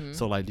be.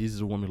 So like,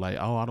 these are women like,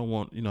 oh, I don't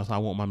want, you know, so I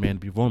want my man to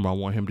be vulnerable. I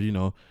want him to, you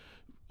know,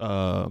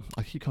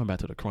 I keep coming back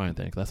to the crying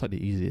thing, 'cause that's like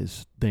the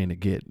easiest thing to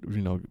get,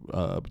 you know,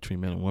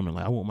 between men and women.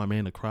 Like, I want my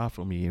man to cry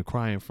for me and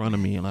cry in front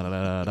of me and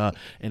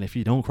and if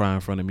he don't cry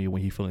in front of me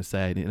when he feeling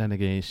sad, that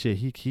nigga ain't shit.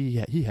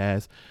 He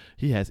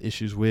has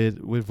issues with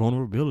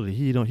vulnerability.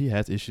 He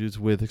has issues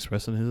with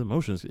expressing his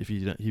emotions if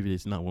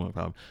he's not willing to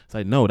cry. It's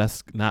like, no,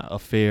 that's not a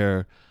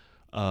fair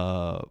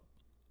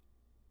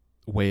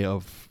way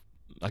of,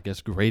 I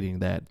guess, grading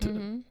that,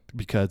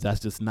 because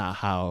that's just not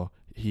how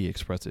he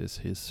expresses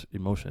his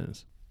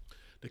emotions.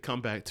 To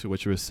come back to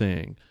what you were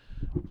saying,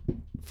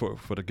 for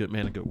the good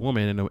man and good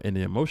woman and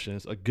the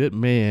emotions, a good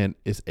man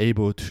is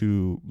able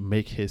to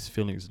make his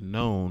feelings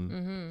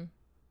known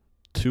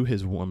to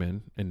his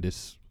woman, in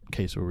this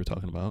case what we're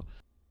talking about,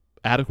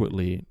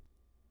 adequately,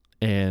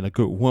 and a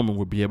good woman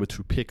would be able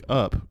to pick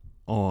up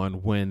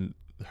on when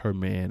her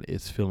man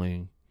is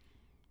feeling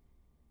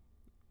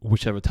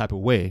whichever type of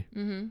way,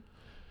 and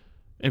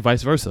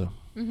vice versa.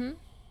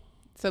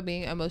 So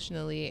being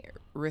emotionally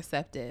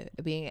receptive,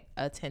 being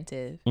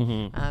attentive,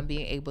 being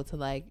able to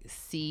like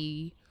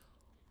see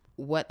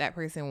what that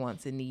person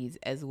wants and needs,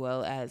 as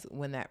well as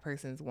when that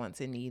person's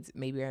wants and needs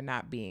maybe are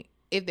not being,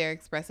 if they're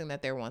expressing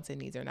that their wants and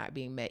needs are not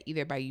being met,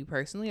 either by you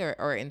personally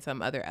or in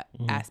some other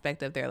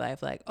aspect of their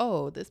life. Like,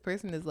 oh, this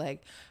person is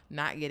like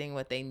not getting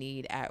what they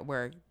need at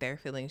work. They're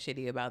feeling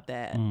shitty about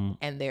that.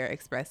 And they're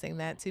expressing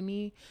that to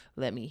me.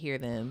 Let me hear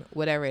them,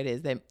 whatever it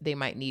is that they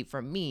might need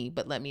from me,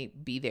 but let me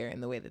be there in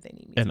the way that they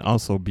need me. And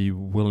also be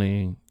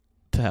willing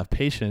to have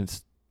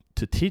patience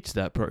to teach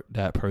that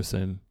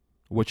person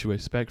what you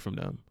expect from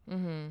them.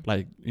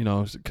 Like, you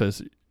know,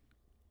 because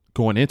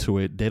going into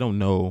it, they don't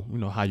know, you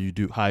know, how you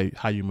do,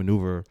 how you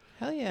maneuver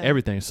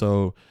everything.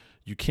 So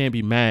you can't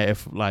be mad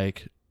if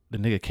like the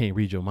nigga can't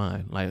read your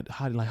mind. Like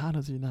how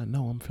does he not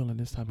know I'm feeling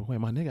this type of way?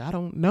 My nigga, I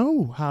don't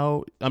know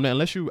how. I mean,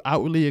 unless you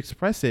outwardly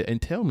express it and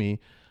tell me,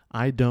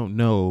 I don't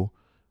know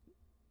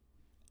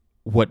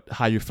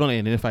how you're feeling.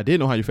 And if I did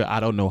know how you feel, I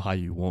don't know how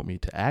you want me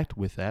to act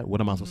with that.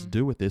 What am I supposed to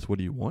do with this? What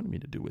do you want me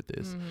to do with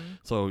this?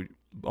 So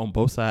on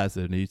both sides,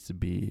 there needs to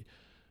be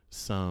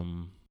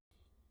some.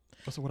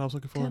 What's what I was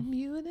looking for?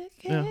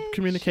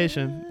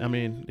 Communication. I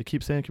mean, they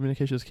keep saying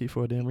communication is key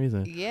for a damn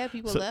reason. Yeah,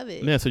 people love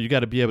it. Yeah, so you got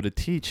to be able to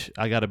teach.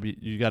 You got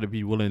to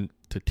be willing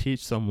to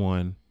teach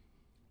someone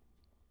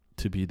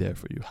to be there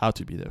for you, how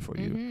to be there for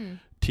you.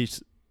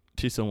 Teach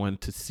someone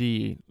to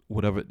see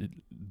whatever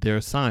their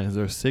signs,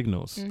 their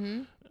signals,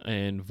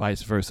 and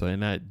vice versa.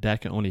 And that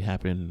can only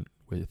happen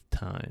with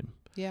time.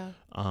 Yeah.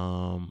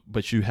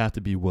 But you have to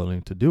be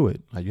willing to do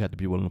it. Like, you have to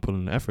be willing to put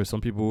in the effort.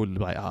 Some people would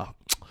be like,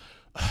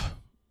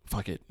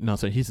 fuck it. No,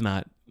 so he's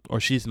not, or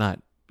she's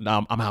not.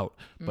 No, I'm out.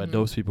 But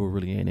those people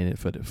really ain't in it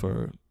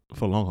for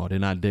long haul. They're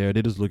not there.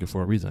 They're just looking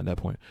for a reason at that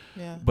point.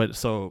 Yeah.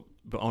 But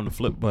on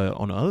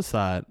the other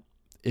side,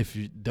 if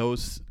you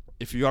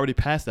already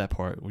passed that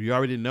part, where you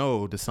already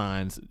know the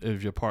signs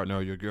of your partner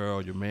or your girl,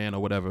 or your man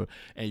or whatever,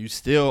 and you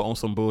still on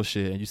some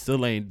bullshit and you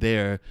still ain't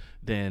there,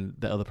 then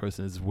the other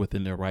person is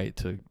within their right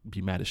to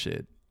be mad as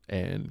shit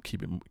and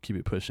keep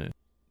it pushing.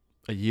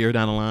 A year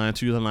down the line,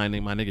 2 years down the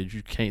line, my nigga,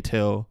 you can't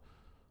tell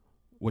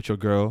with your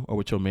girl or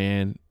with your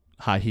man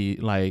how he,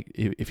 like,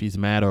 if he's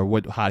mad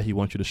or how he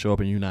wants you to show up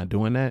and you're not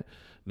doing that,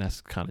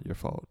 that's kind of your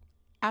fault.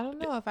 I don't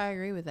know if I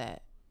agree with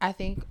that. I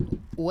think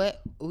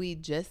what we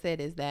just said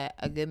is that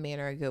a good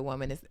man or a good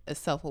woman is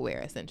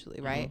self-aware,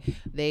 essentially, right?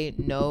 They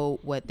know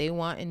what they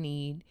want and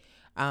need.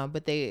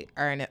 but they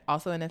are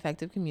also an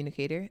effective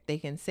communicator. They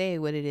can say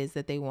what it is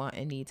that they want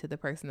and need to the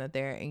person that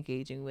they're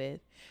engaging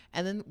with.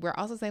 And then we're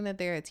also saying that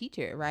they're a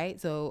teacher, right?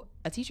 So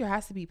a teacher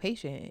has to be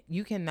patient.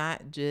 You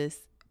cannot just,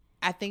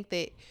 I think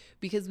that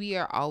because we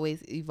are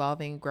always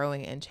evolving,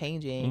 growing, and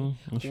changing,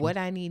 what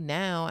I need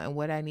now and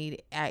what I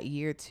need at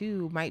year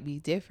 2 might be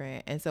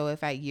different. And so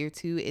if at year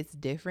 2 it's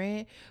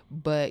different,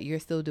 but you're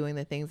still doing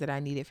the things that I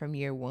needed from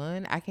year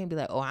 1, I can't be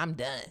like, oh, I'm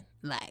done.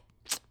 Like,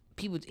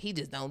 people, he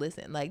just don't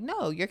listen. Like,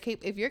 no,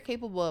 if you're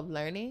capable of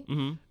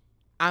learning,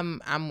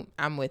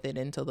 I'm with it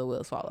until the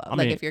wheels fall off.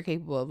 If you're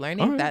capable of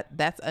learning,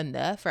 that's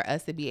enough for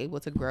us to be able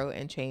to grow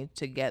and change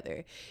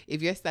together.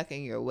 If you're stuck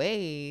in your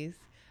ways,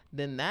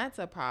 then that's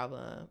a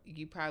problem.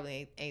 You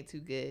probably ain't too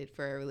good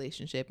for a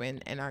relationship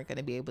and aren't going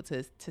to be able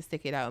to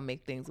stick it out and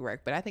make things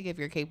work. But I think if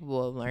you're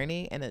capable of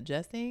learning and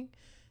adjusting,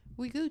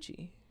 we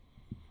Gucci.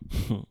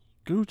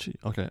 Gucci.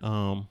 Okay.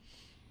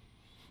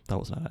 That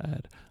was not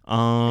an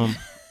ad.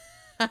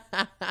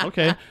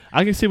 Okay.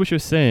 I can see what you're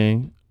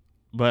saying,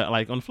 but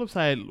like on the flip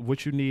side,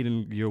 what you need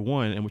in year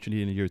 1 and what you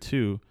need in year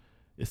 2,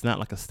 it's not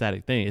like a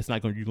static thing. It's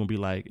not going. You're going to be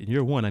like, in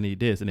year 1, I need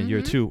this, and in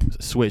year 2,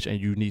 switch,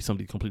 and you need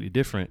something completely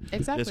different.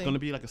 Exactly. There's going to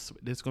be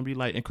there's going to be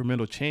like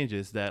incremental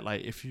changes that,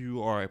 like, if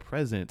you are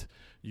present,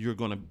 you're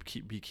going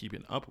to be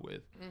keeping up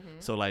with.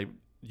 So like,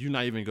 you're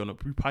not even going to.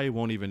 You probably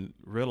won't even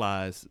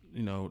realize,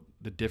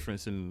 the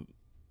difference in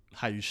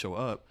how you show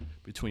up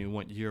between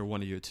year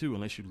 1 and year 2,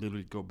 unless you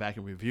literally go back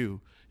and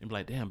review and be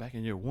like, damn, back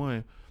in year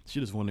 1. She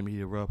just wanted me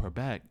to rub her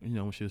back,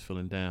 when she was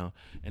feeling down.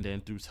 And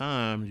then through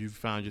time, you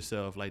found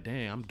yourself like,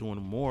 dang, I'm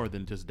doing more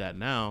than just that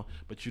now.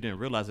 But you didn't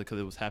realize it because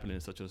it was happening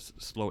in such a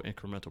slow,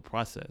 incremental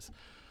process.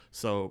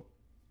 So,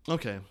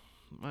 okay,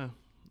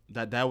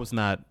 that was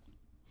not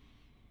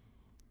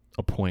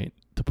a point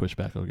to push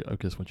back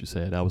against what you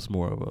said. That was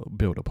more of a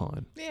build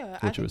upon. Yeah,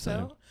 what you were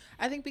saying. So.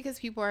 I think because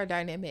people are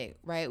dynamic,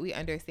 right? We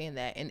understand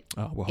that, and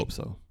we'll hope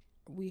so.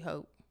 We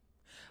hope.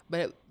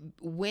 But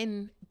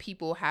when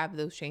people have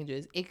those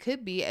changes, it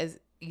could be as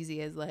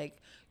easy as like,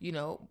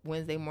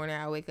 Wednesday morning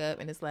I wake up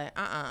and it's like,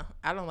 I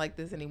don't like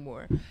this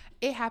anymore.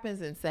 It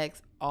happens in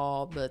sex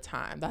all the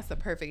time. That's the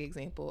perfect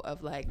example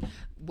of like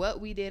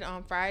what we did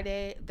on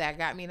Friday that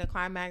got me in a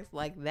climax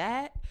like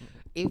that.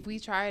 If we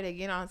try it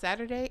again on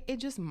Saturday,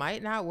 it just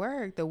might not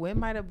work. The wind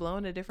might have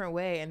blown a different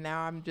way, and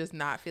now I'm just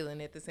not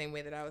feeling it the same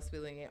way that I was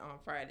feeling it on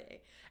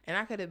Friday. And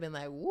I could have been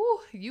like, woo,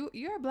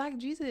 you're a Black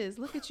Jesus.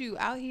 Look at you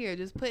out here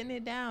just putting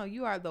it down.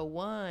 You are the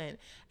one.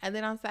 And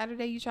then on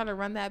Saturday, you try to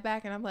run that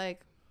back, and I'm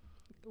like,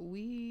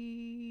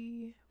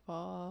 we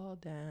fall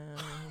down,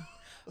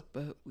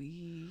 but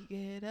we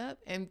get up,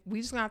 and we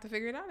just gonna have to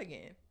figure it out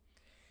again.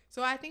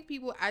 So I think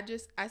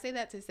I say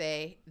that to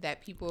say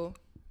that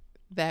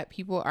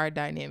people are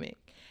dynamic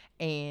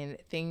and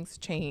things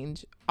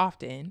change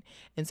often.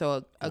 And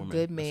so a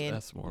good man,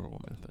 that's more of a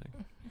woman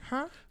thing.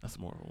 Huh? That's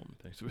more of a woman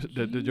thing. So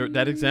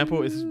that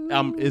example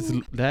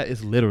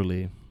is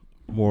literally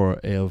more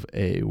of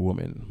a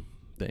woman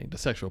thing, the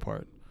sexual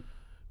part.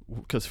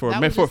 Because for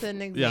men, an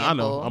example. Yeah, I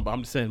know.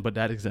 I'm just saying, but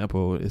that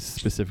example is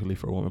specifically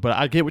for a woman. But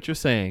I get what you're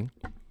saying.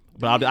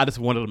 But I just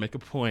wanted to make a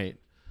point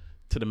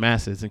to the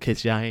masses in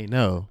case y'all ain't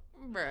know.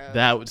 Bro.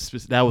 That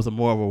was a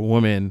more of a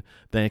woman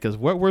thing, because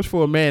what works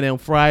for a man on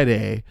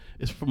Friday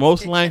is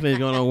most likely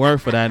going to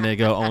work for that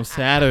nigga on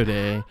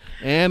Saturday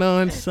and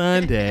on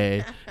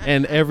Sunday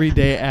and every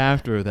day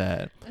after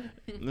that.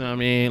 You know what I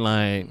mean?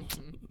 Like,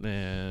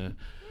 man.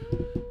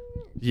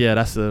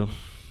 Yeah, so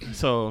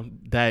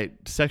that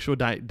sexual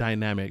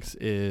dynamics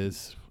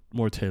is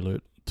more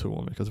tailored to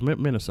women, because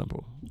men are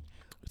simple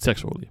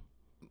sexually.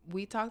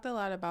 We talked a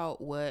lot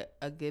about what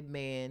a good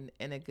man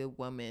and a good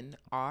woman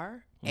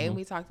are. And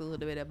we talked a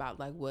little bit about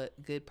like what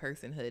good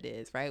personhood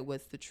is, right?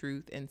 What's the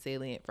truth and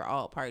salient for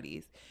all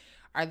parties.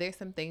 Are there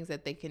some things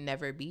that they can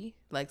never be,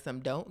 like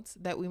some don'ts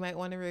that we might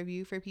want to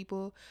review for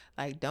people?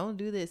 Like, don't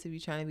do this if you're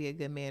trying to be a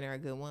good man or a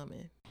good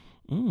woman.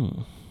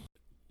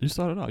 You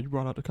started out. You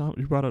brought out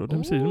Let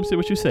me see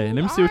what you say.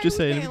 Let me see what you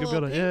say. Let me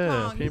build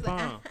ping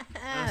pong.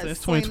 It's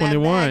 2021.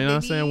 You know what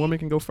I'm saying? Women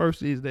can go first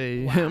these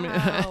days.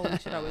 Wow. We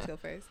should always go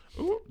first.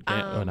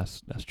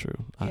 That's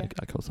true. Yeah.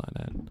 I co-sign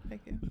that.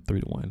 Thank you.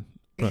 3-1.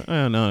 But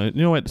no,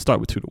 you know what? Start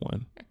with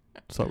 2-1.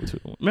 Start with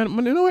 2-1. Man,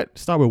 you know what?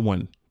 Start with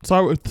 1.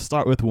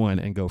 Start with 1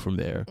 and go from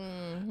there.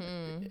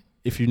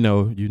 If you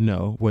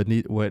know,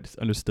 what's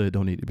understood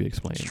don't need to be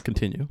explained.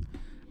 Continue.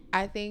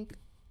 I think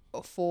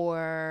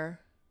for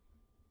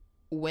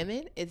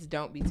women, it's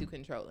don't be too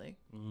controlling.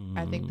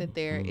 I think that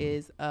there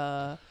is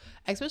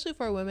especially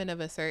for women of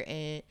a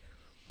certain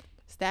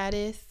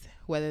status,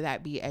 whether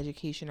that be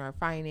education or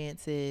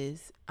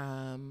finances,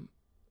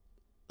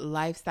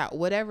 lifestyle,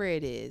 whatever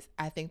it is,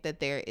 I think that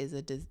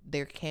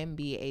there can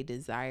be a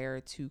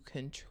desire to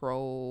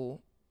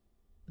control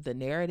the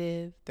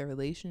narrative, the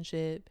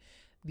relationship,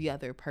 the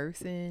other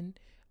person.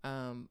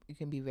 You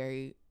can be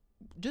very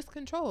just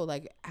control,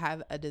 like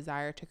have a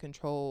desire to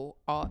control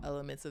all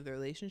elements of the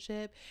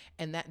relationship,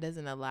 and that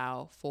doesn't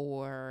allow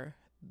for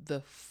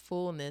the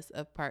fullness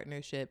of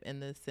partnership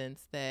in the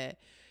sense that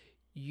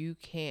you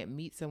can't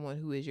meet someone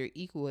who is your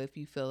equal if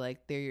you feel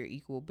like they're your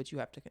equal, but you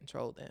have to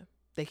control them.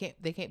 They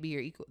can't be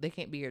your equal. They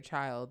can't be your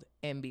child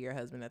and be your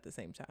husband at the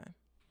same time.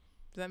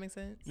 Does that make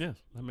sense? Yes,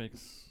 that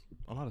makes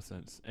a lot of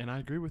sense. And I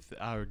agree with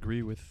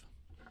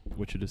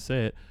what you just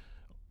said,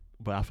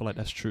 but I feel like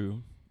that's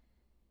true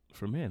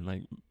for men.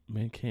 Like,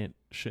 men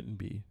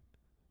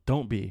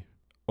don't be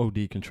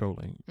OD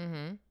controlling.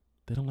 Mm-hmm.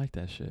 They don't like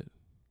that shit.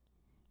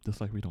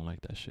 Just like we don't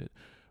like that shit.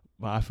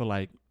 But I feel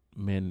like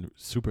men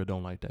super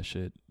don't like that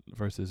shit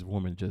versus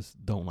women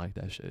just don't like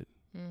that shit.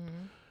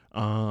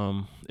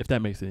 Mm-hmm. If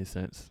that makes any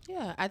sense.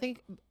 Yeah, I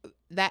think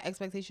that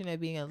expectation of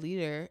being a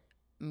leader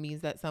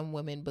means that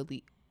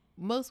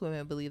most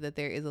women believe that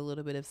there is a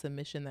little bit of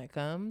submission that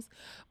comes,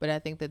 but I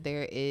think that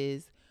there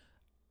is,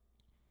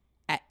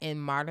 in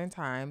modern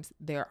times,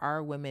 there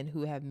are women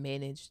who have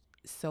managed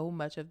so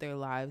much of their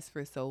lives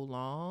for so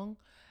long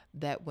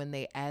that when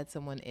they add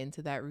someone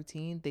into that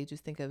routine, they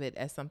just think of it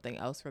as something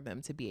else for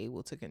them to be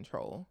able to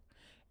control.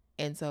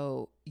 And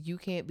so you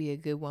can't be a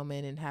good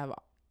woman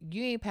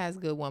you ain't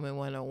past good woman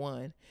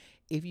 101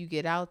 if you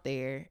get out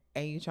there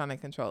and you trying to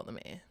control the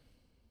man.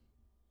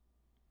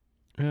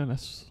 Yeah,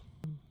 that's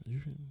you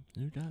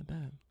got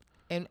that.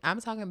 And I'm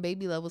talking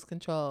baby levels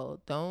control.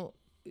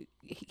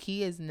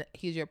 He's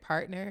your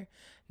partner,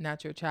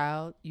 not your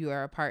child. You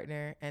are a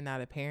partner and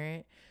not a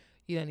parent.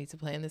 You don't need to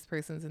plan this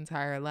person's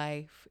entire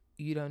life.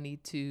 You don't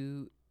need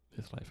to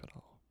his life at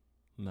all.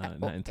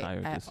 Not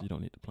entire. Just you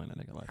don't need to plan a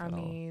nigga life at all.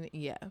 I mean,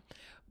 yeah.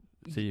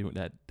 See,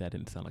 that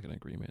didn't sound like an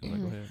agreement.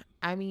 Like, go ahead.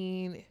 I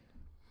mean,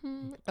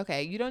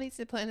 okay, you don't need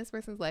to plan this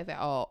person's life at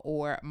all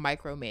or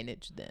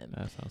micromanage them.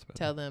 That sounds better.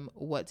 Tell them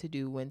what to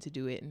do, when to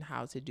do it, and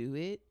how to do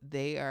it.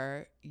 They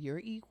are your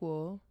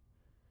equal.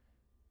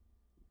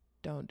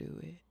 Don't do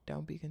it.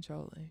 Don't be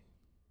controlling.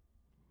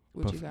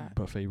 What you got?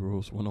 Buffet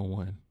rules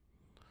 101.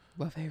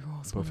 Buffet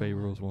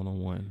rules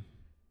 101.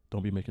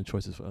 Don't be making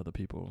choices for other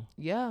people.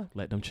 Yeah.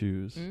 Let them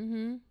choose.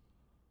 Mm-hmm.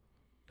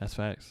 That's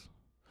facts.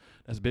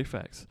 That's big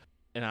facts.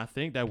 And I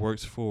think that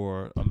works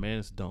for a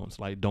man's don'ts.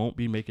 Like, don't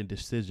be making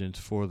decisions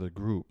for the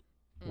group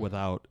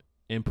without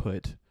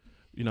input.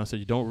 You know, so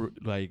you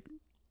don't like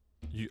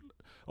you.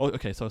 Oh,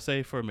 okay. So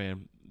say for a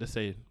man, let's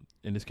say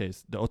in this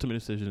case, the ultimate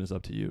decision is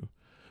up to you,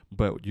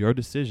 but your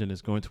decision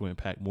is going to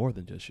impact more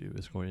than just you.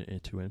 It's going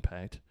to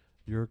impact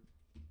your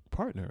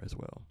partner as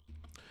well,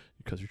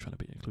 because you're trying to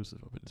be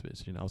inclusive up in this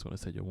bitch. You know, I was going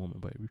to say your woman,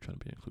 but we're trying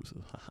to be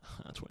inclusive.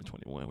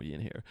 2021, we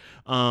in here.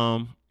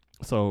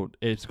 So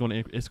it's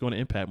going to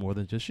impact more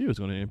than just you. It's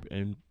going to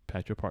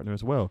impact your partner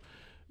as well.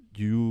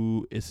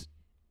 It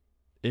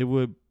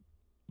would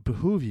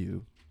behoove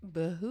you.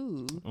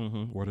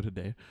 Word of the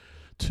day,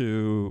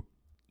 to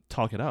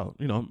talk it out.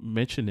 You know,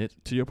 mention it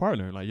to your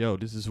partner. Like, yo,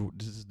 this is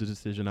the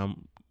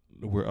decision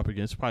we're up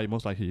against. Probably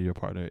most likely your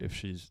partner, if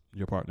she's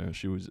your partner,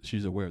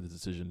 she's aware of the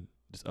decision,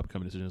 this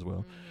upcoming decision as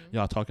well.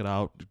 Y'all talk it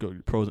out, go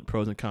pros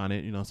and cons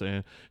it, you know what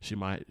I'm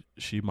saying?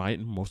 She might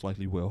and most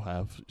likely will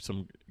have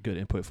some good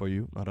input for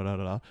you, but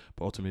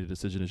ultimately the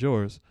decision is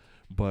yours.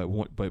 But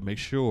make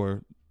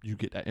sure you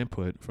get that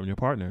input from your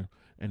partner,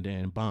 and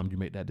then you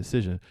make that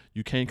decision.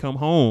 You can't come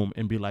home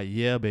and be like,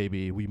 yeah,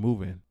 baby, we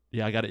moving.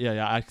 Yeah, I got it.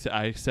 Yeah,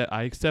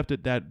 I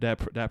accepted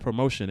that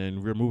promotion,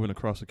 and we're moving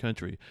across the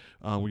country.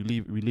 We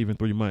leave in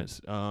 3 months.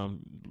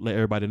 Let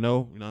everybody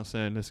know. You know what I'm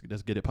saying?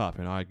 Let's get it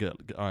popping. All right,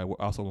 good. All right.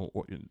 Also,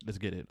 let's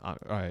get it. All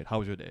right. How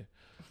was your day?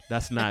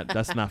 That's not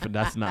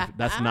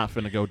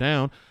finna go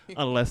down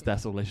unless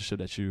that's a relationship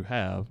that you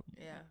have.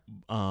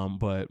 Yeah.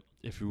 But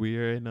if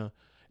we're in a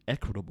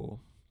equitable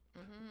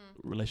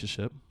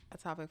relationship, a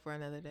topic for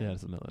another day. Yeah,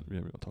 that's another. We're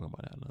gonna talk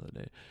about that another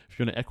day. If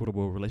you're in an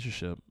equitable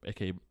relationship,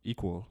 aka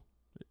equal,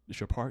 it's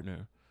your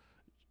partner.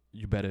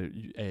 You better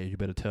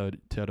tell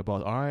the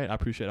boss. All right, I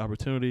appreciate the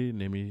opportunity.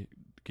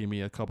 Give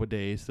me a couple of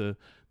days to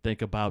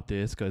think about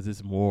this, because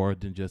it's more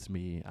than just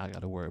me I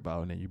got to worry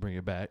about. And then you bring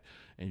it back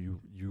and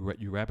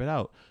you wrap it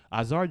out.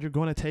 Azar, you're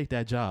going to take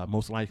that job.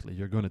 Most likely,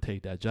 you're going to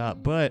take that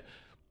job. But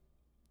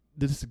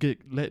this get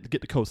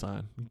the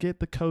cosign. Get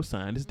the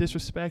cosign. It's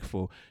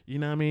disrespectful. You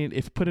know what I mean?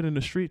 If put it in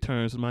the street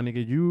terms, my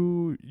nigga,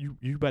 you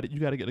got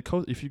to get the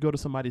co. If you go to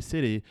somebody's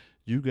city,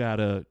 you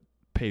gotta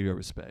pay your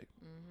respect.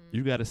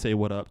 You got to say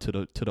what up to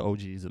the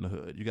OGs in the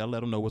hood. You got to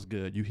let them know what's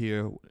good. You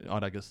hear all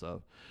that good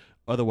stuff.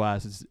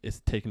 Otherwise, it's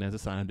taken as a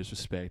sign of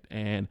disrespect,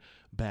 and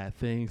bad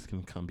things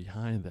can come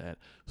behind that.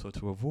 So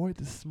to avoid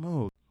the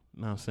smoke,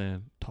 you know what I'm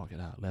saying, talk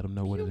it out. Let them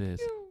know what it is.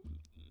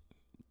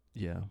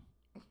 Yeah.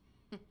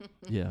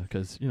 Yeah,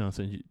 because, you know what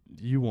I'm saying,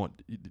 you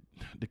want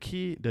the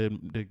key,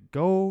 the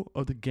goal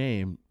of the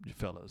game,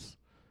 fellas,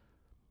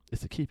 is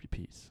to keep your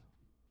peace.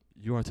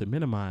 You are to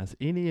minimize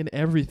any and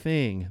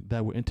everything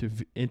that will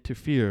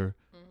interfere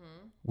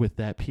with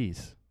that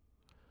peace.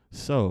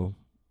 So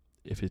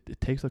if it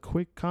takes a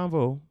quick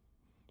convo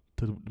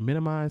to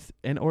minimize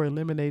and or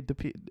eliminate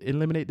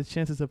the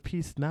chances of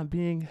peace not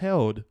being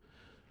held,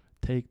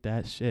 take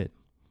that shit.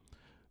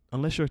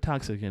 Unless you're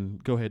toxic,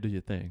 and go ahead, do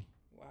your thing.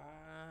 Wow.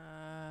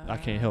 I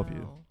can't help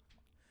you.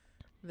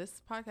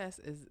 This podcast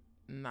is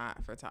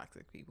not for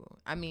toxic people.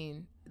 I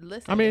mean,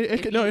 listen. I mean,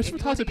 if it's for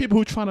toxic people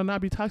who trying to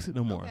not be toxic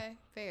no more. Okay,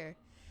 fair.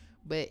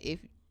 But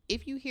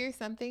if you hear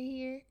something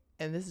here,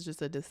 and this is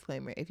just a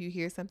disclaimer, if you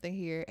hear something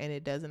here and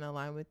it doesn't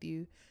align with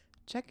you,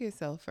 check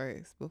yourself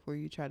first before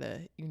you try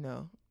to,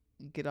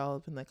 get all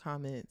up in the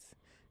comments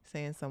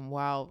saying some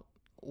wild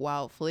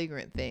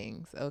flagrant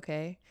things.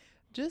 Okay,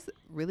 just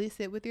really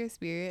sit with your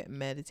spirit,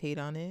 meditate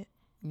on it.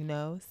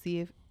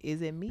 See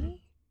is it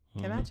me?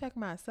 Can I check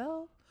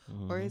myself,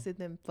 or is it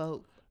them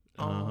folk?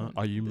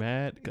 Are you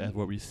mad at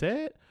what we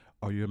said?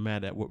 Or you're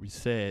mad at what we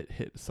said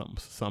hit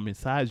something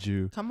inside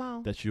you? Come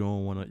on, that you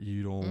don't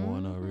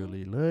wanna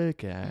really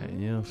look at.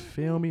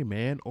 Feel me,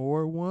 man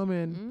or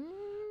woman?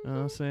 You know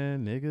what I'm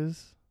saying?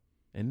 Niggas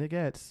and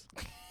niggettes.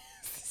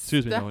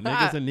 Excuse me, no,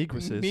 niggas and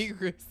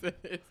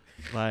negresses.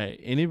 Like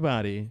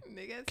anybody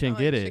niggas can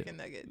get like it. Chicken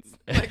nuggets,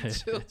 like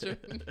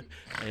children.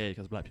 Hey,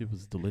 because black people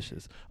is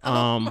delicious.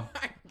 Oh my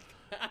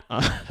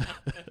God.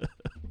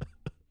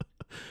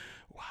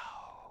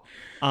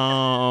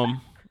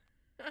 Wow.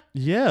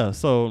 Yeah.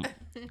 So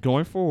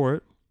going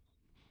forward,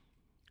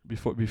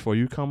 before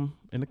you come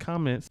in the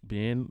comments,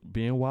 being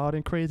wild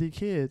and crazy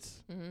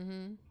kids,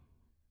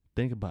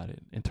 think about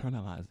it,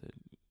 internalize it.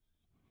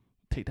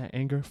 Take that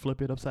anger,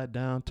 flip it upside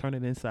down, turn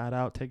it inside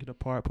out, take it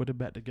apart, put it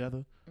back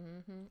together.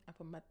 I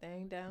put my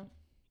thing down.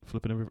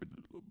 Flip it over.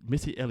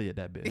 Missy Elliott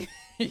that bit.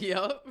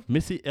 Yup.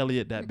 Missy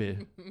Elliott that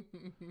bit.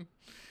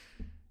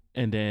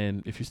 And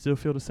then if you still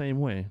feel the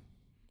same way,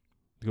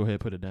 go ahead and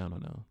put it down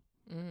on now.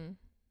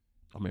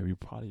 Or maybe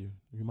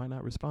you might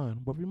not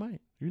respond, but we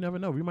might. You never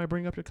know. We might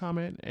bring up your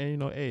comment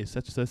and hey,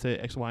 such and such said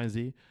X, Y, and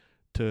Z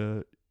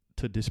to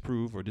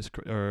disprove or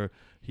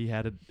he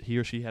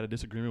or she had a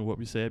disagreement with what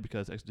we said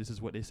because this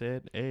is what they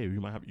said. Hey,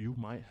 you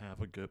might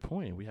have a good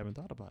point. We haven't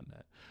thought about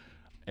that.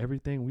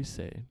 Everything we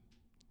say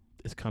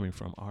is coming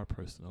from our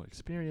personal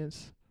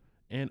experience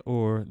and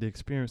or the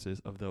experiences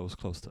of those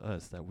close to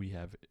us that we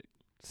have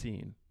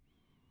seen.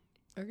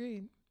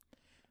 Agreed.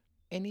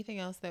 Anything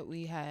else that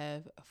we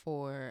have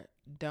for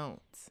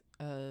don'ts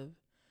of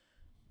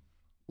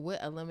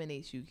what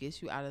eliminates you,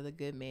 gets you out of the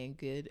good man,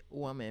 good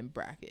woman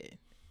bracket?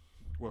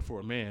 Well,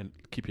 for a man,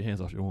 keep your hands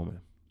off your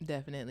woman.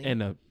 Definitely.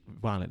 In a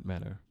violent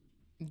manner.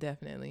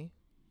 Definitely.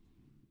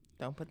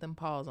 Don't put them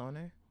paws on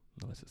her.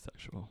 No, it's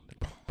sexual. They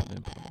put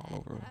them all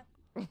over her.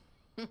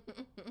 Do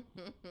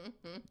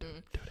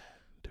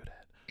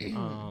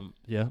that.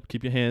 Yeah,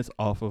 keep your hands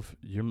off of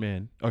your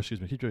men. Or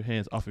excuse me, keep your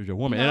hands off of your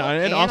woman. No,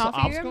 and also,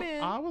 off of your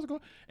men. I was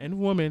going. And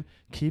woman,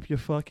 keep your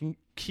fucking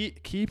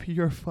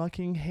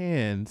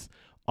hands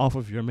off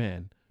of your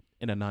man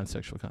in a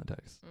non-sexual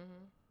context.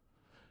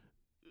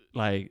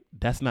 Like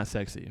that's not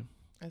sexy.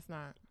 It's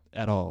not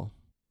at all.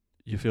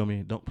 You feel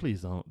me? Don't you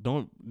know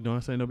what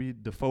I'm saying? Don't be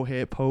the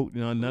forehead poke,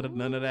 none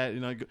of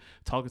that,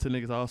 talking to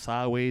niggas all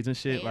sideways and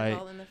shit. Hands like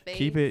all in the face.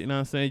 Keep it, you know what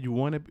I'm saying? You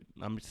want to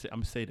I'm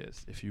gonna say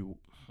this.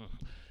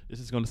 This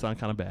is going to sound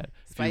kind of bad.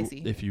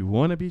 Spicy. If you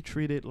want to be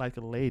treated like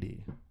a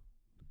lady,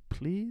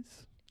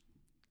 please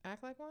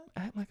act like one.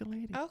 Act like a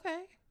lady.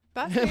 Okay.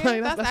 That's fair.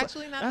 Like, that's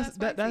actually not that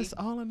spicy. That's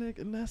all a nigga,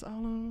 and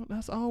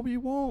that's all we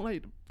want.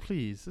 Like,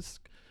 please, just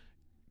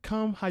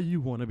come how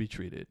you want to be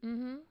treated.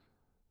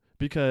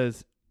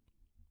 Because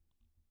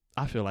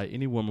I feel like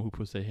any woman who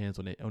puts their hands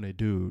on a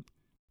dude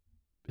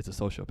is a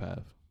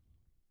sociopath.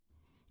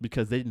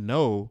 Because they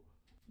know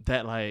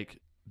that like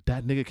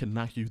that nigga can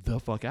knock you the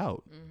fuck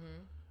out.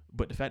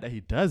 But the fact that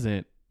he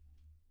doesn't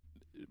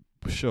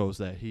shows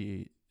that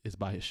he is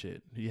by his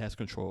shit. He has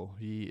control.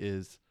 He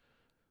is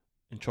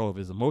in control of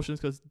his emotions.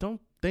 Because don't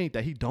think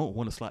that he don't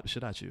want to slap the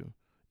shit out you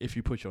if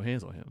you put your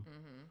hands on him.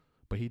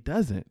 But he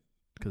doesn't,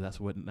 because that's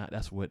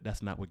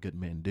not what good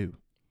men do.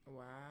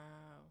 Wow.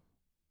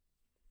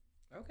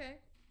 Okay.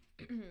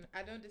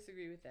 I don't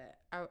disagree with that.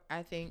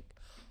 I think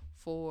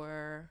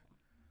for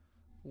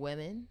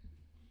women,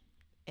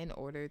 in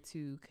order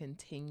to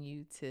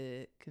continue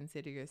to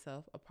consider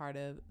yourself a part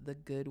of the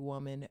good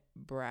woman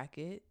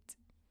bracket,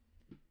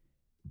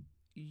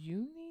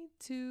 you need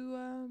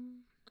to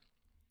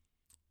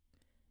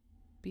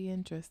be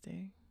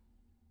interesting.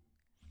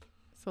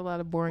 It's a lot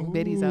of boring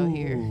biddies out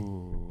here.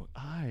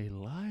 I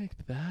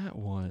like that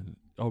one.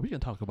 Oh, we can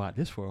talk about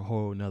this for a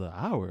whole nother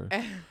hour.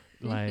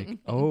 Like,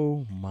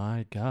 oh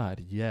my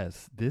God,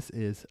 yes, this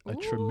is a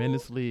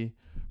tremendously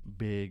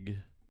big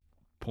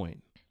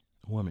point.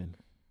 Women,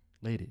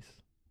 ladies,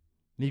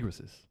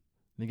 negresses,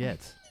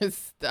 niggettes.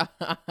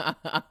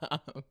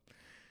 Stop.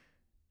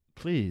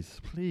 Please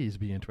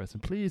be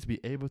interested. Please be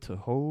able to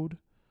hold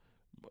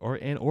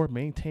or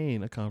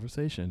maintain a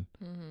conversation.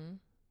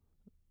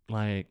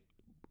 Like,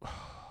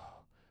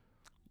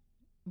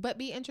 but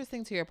be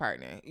interesting to your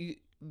partner.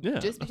 Yeah,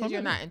 just because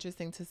you're not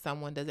interesting to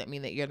someone doesn't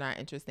mean that you're not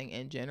interesting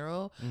in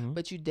general,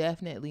 but you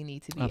definitely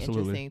need to be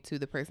interesting to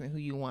the person who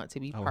you want to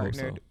be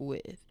partnered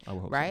with,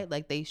 right?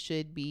 Like they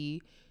should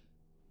be,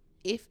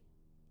 if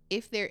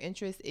their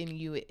interest in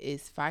you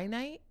is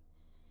finite,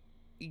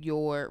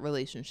 your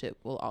relationship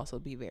will also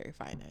be very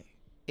finite.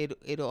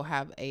 It'll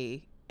have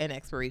an an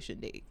expiration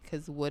date.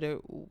 Because what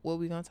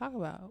we gonna talk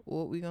about?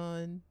 What we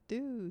gonna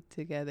do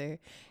together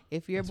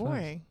if you're That's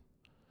boring?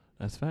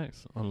 That's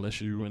facts. Unless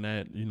you in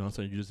that, you know what I'm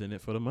saying, you're just in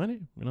it for the money.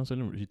 You know what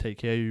I'm saying? You take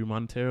care of you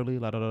monetarily,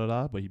 la da da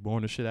da, but you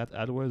born the shit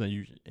afterwards,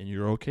 and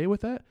you're okay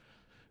with that.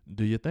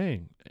 Do your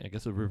thing. I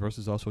guess the reverse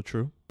is also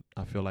true.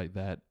 I feel like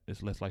that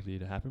is less likely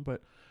to happen,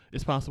 but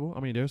it's possible. I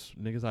mean, there's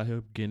niggas out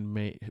here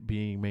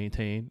being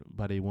maintained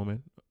by their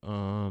woman.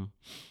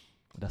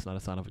 That's not a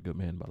sign of a good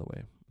man, by the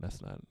way.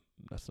 That's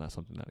not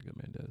something that a good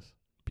man does.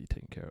 Be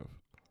taken care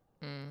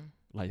of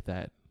like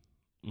that.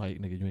 Like,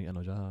 nigga, you ain't got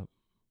no job.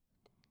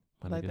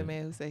 Like the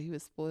man who said he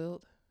was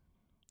spoiled.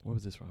 What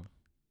was this from?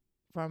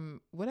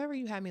 From whatever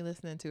you had me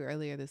listening to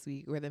earlier this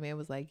week, where the man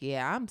was like,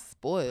 "Yeah, I'm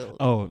spoiled."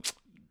 Oh,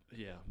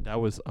 yeah,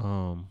 that was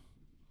I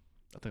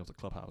think it was a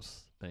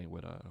Clubhouse thing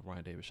with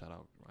Ryan Davis. Shout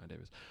out Ryan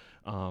Davis.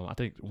 I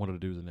think one of the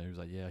dudes in there was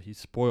like, "Yeah, he's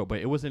spoiled," but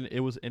it wasn't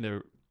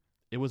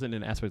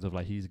in aspects of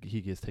like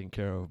he gets taken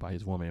care of by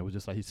his woman. It was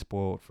just like he's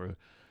spoiled for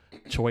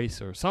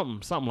choice or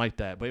something like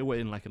that. But it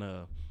wasn't like in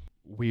a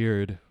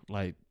weird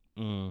like.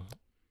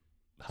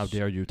 How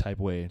dare you type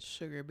way.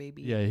 Sugar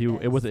baby. Yeah,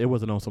 it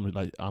wasn't on something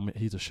like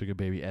he's a sugar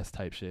baby S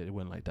type shit. It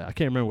wasn't like that. I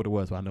can't remember what it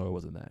was, but I know it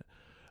wasn't that.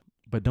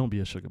 But don't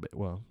be a sugar baby.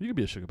 Well, you can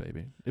be a sugar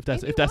baby if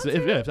that's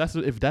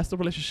the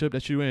relationship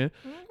that you in.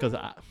 Because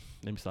let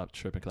me stop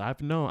tripping. Because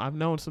I've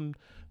known some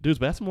dudes,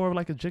 but that's more of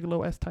like a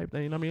gigolo S type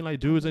thing. You know what I mean?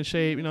 Like dudes in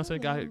shape. You know what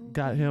I'm saying?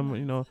 Got him.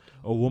 You know,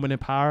 a woman in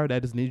power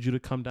that just needs you to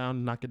come down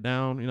and knock it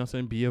down. You know what I'm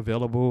saying? Be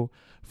available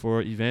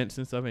for events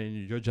and stuff.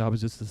 And your job is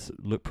just to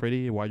look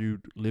pretty while you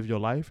live your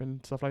life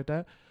and stuff like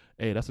that.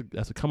 Hey, that's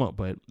a come up.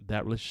 But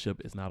that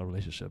relationship is not a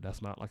relationship.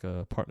 That's not like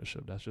a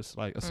partnership. That's just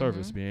like a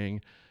services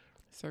being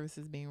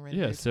rendered.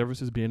 Yeah,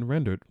 services being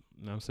rendered.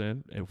 You know what I'm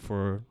saying? And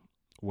for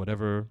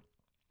whatever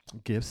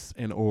gifts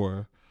and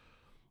or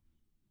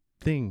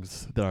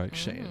things that are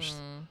exchanged.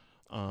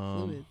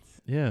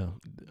 Fluids. Yeah.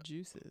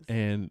 Juices.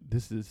 And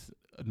this is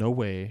no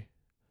way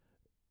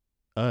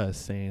us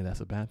saying that's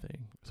a bad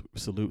thing.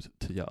 Salute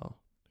to y'all.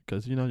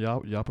 Because, you know,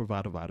 y'all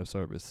provide a vital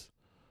service.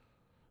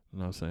 You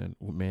know what I'm saying?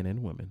 Men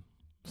and women.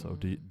 So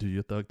do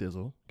your thug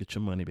dizzle. Get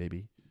your money,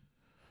 baby.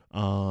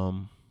 But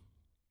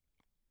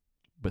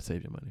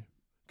save your money.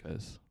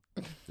 Because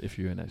if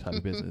you're in that type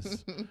of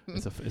business,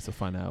 it's a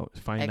finite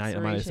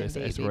amount. It's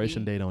an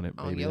expiration date on it,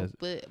 baby. On your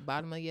foot,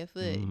 bottom of your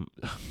foot.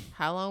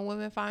 How long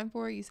women fine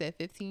for? You said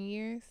 15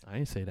 years. I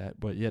ain't say that,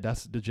 but yeah,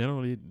 that's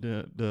generally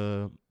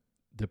the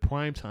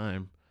prime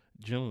time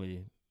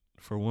generally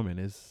for women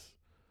is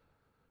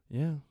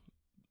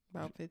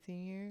about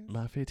 15 years.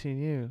 About 15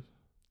 years.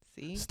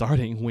 See,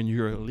 starting when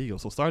you're illegal.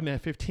 So starting at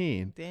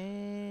 15.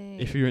 Dang.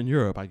 If you're in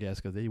Europe, I guess,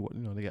 because they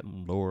got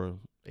lower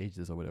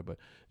ages or whatever. But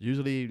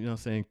usually, you know what I'm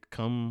saying,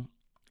 come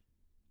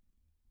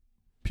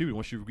puberty,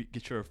 once you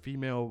get your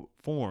female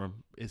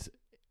form, it's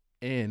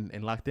in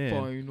and locked in.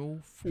 Final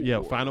form.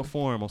 Yeah, final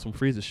form on some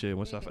freezer shit.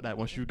 Once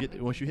you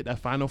hit that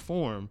final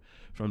form,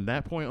 from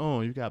that point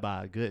on, you got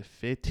about a good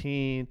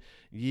 15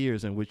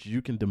 years in which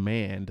you can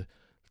demand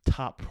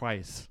top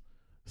price,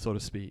 so to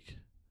speak,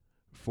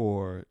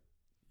 for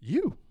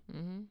you.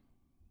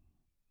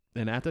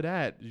 And after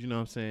that, you know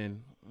what I'm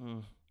saying,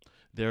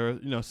 there,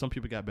 you know, some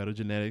people got better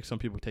genetics. Some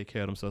people take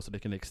care of themselves so they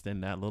can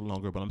extend that a little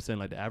longer. But I'm saying,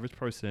 like, the average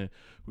person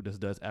who just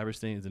does average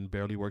things and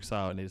barely works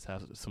out and they just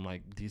have some,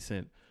 like,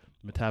 decent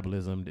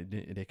metabolism,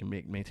 they can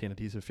maintain a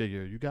decent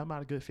figure. You got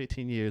about a good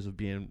 15 years of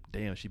being,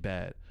 damn, she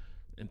bad,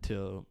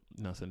 until,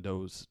 you know what I'm saying,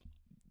 those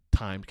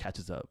time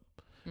catches up.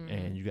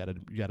 And you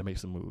gotta make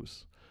some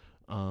moves.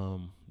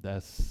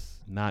 That's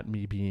not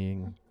me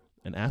being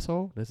an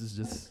asshole. This is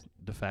just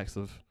the facts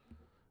of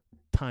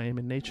time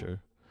and nature.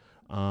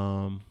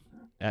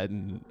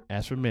 And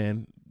as for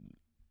men,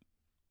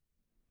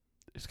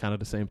 it's kind of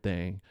the same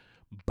thing,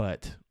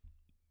 but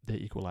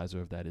the equalizer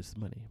of that is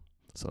money.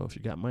 So if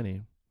you got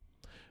money,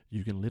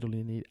 you can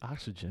literally need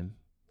oxygen.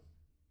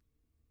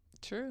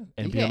 True.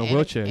 And be on a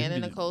wheelchair. Anna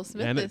Nicole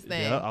Smith this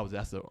thing. Yeah,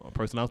 that's the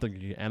person I was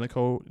thinking.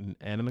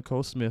 Anna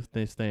Nicole Smith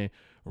this thing.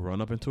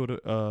 Run up into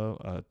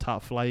a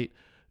top flight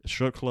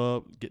strip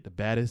club, get the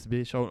baddest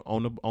bitch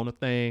on the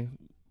thing.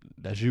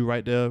 That's you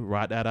right there.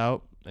 Ride that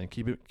out and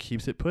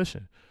keeps it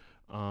pushing.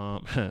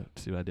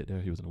 See what I did there?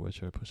 He was in a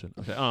wheelchair pushing.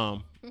 Okay.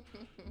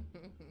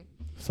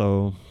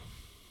 So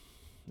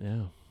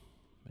yeah,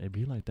 it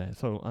be like that.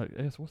 So I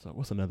guess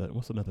what's another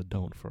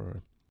don't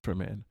for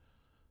men?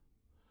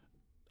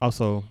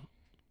 Also,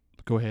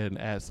 go ahead and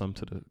add some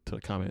to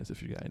the comments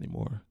if you got any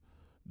more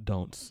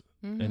don'ts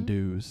and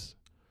do's.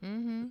 You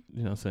know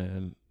what I'm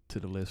saying, to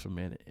the list for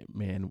men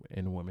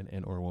and women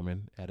and or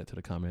women. Add it to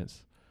the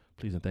comments,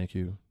 please and thank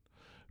you.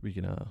 We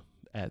can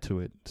add to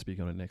it, speak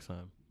on it next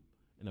time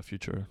in a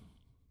future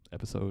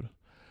episode.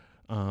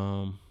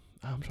 I'm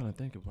trying to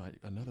think of like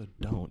another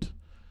don't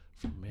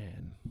for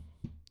men.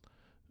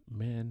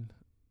 Men,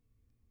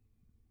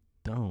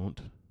 don't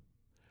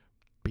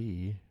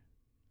be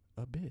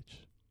a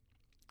bitch.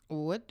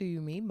 What do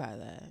you mean by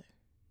that?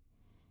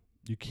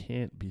 You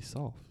can't be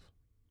soft.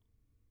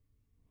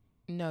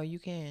 No, you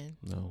can.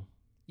 No.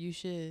 You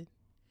should.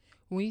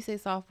 When you say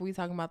soft, we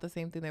talking about the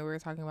same thing that we were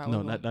talking about? No,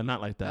 with not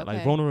like that. Like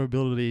Okay.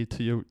 vulnerability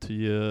to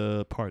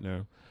your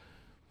partner.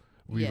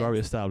 We've Yes. already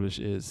established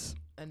is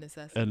a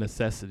necessity. a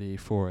necessity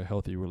for a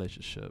healthy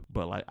relationship.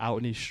 But like out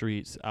in these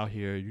streets, out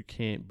here, you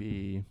can't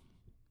be.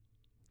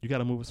 You got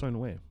to move a certain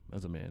way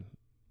as a man.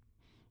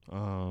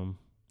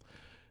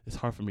 It's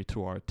hard for me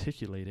to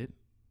articulate it.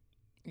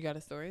 You got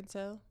a story to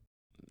tell?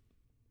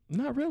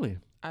 Not really.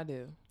 I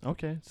do.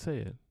 Okay, say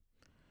it.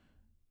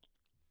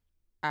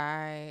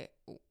 I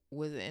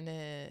was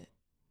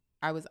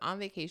on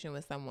vacation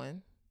with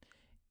someone,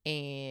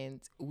 and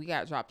we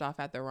got dropped off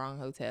at the wrong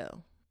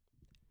hotel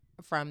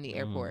from the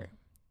airport.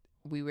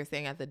 We were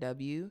staying at the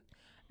W,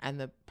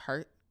 and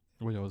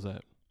Where was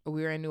that?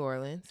 we were in New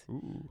Orleans.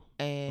 Ooh.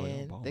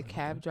 And balling, the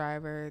cab okay.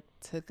 driver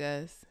took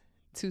us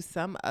to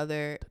some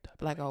other,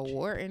 like a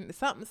Wharton,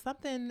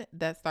 something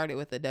that started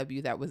with a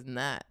W that was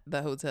not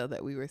the hotel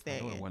that we were I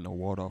staying know it in. wasn't no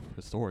Waldorf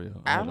Astoria.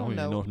 I don't don't even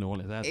know know if New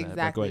Orleans has exactly,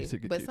 that. But, go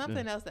ahead, but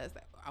something else that's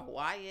a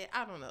Wyatt.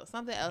 I don't know,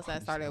 something else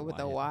that started with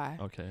a Y.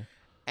 Okay.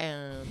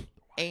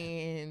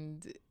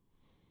 And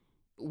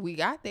we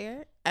got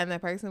there, and the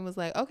person was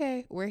like,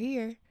 "Okay, we're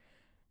here."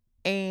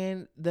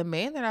 And the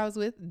man that I was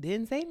with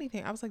didn't say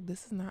anything. I was like,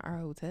 "This is not our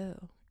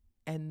hotel,"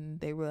 and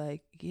they were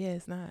like, "Yeah,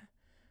 it's not."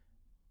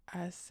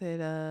 I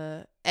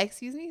said,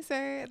 "Excuse me,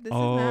 sir, this is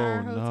not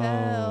our hotel."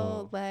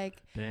 No.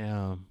 Like,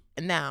 damn.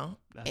 Now,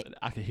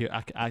 I could hear.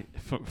 I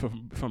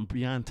from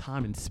beyond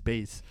time and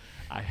space.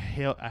 I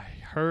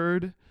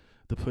heard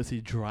the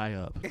pussy dry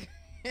up.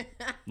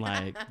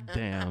 Like,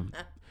 damn.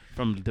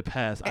 From the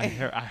past, I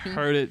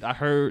heard it. I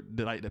heard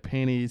the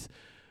panties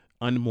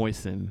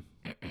unmoisten.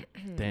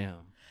 Damn.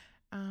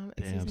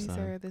 Excuse me, son.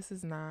 sir, this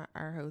is not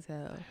our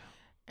hotel.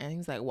 And he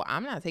was like, "Well,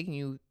 I'm not taking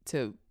you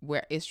to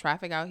where it's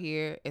traffic out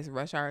here. It's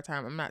rush hour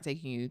time. I'm not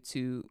taking you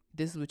to.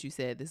 This is what you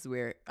said. This is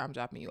where I'm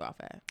dropping you off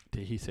at."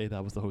 Did he say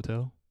that was the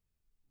hotel?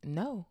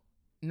 No,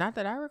 not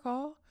that I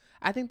recall.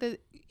 I think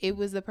that it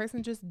was the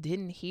person just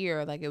didn't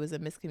hear. Like, it was a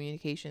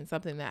miscommunication,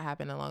 something that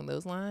happened along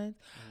those lines.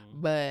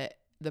 But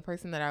the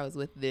person that I was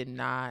with did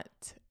not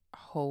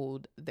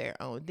hold their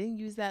own. Didn't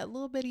use that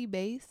little bitty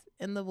bass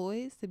in the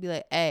voice to be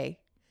like, "Hey,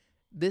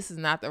 this is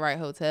not the right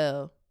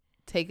hotel.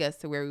 Take us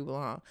to where we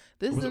belong."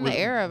 This is in the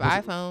era of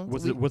iPhones.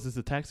 Was this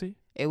a taxi?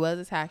 It was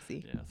a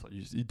taxi. Yeah, so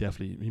you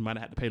definitely, you might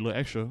have had to pay a little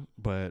extra,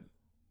 but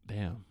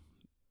damn.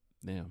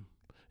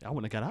 I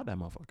wouldn't have got out that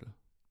motherfucker.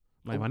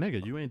 Like, my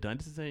nigga, you ain't done.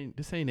 This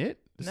ain't it.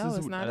 No,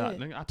 it's not it.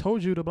 Nigga, I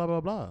told you the blah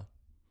blah blah.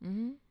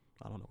 Mm-hmm.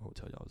 I don't know what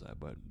hotel y'all was at,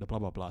 but the blah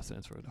blah blah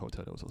stands for the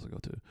hotel that was supposed to go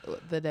to.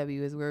 The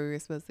W is where we were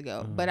supposed to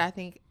go, but I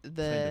think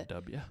the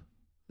W.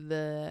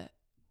 the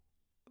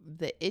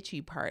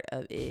itchy part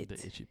of it,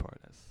 The itchy part.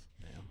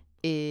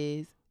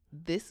 is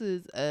this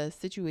is a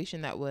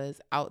situation that was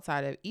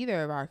outside of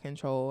either of our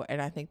control, and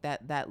I think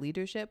that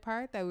leadership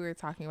part that we were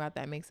talking about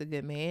that makes a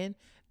good man,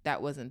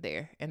 that wasn't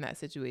there in that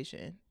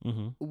situation.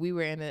 Mm-hmm. We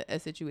were in a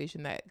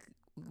situation that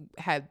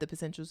had the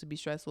potential to be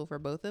stressful for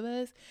both of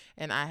us,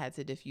 and I had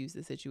to diffuse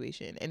the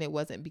situation. And it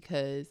wasn't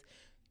because,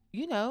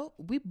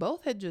 we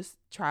both had just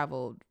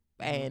traveled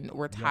and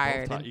were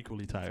tired. Both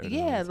equally tired.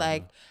 Yeah,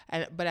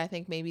 but I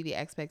think maybe the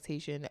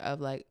expectation of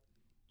like,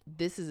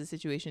 this is a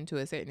situation to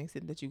a certain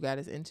extent that you got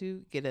us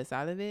into, get us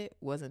out of it,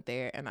 wasn't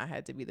there. And I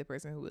had to be the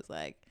person who was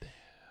like,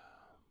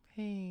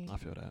 "Hey." I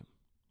feel that.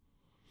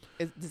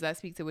 Does that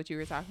speak to what you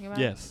were talking about?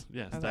 Yes.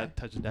 Okay.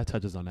 That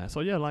touches on that.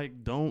 So yeah,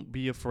 like, don't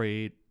be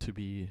afraid to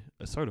be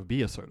assertive.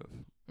 Be assertive.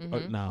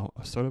 Mm-hmm. Now,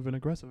 assertive and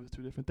aggressive is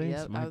two different things.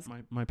 Yep,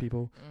 my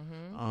people.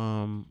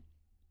 Mm-hmm.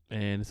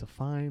 And it's a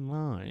fine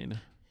line.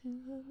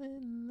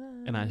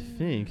 And I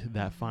think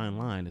that fine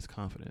line is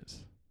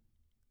confidence.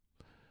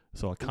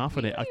 So a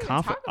confident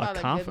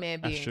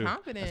man being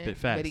confident. That's big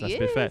facts. That's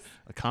big fact.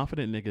 A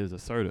confident nigga is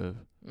assertive.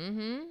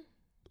 Mm-hmm.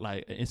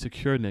 Like, an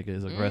insecure nigga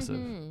is aggressive.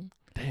 Mm-hmm.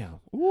 Damn.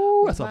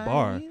 Ooh, that's a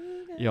bar.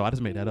 Yo, I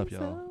just made that up,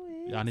 y'all.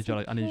 Yeah, I need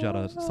y'all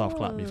to soft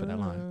clap me for that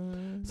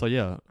line. So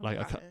yeah, like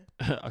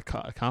a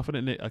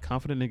confident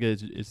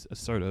nigga is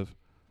assertive,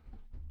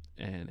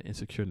 and an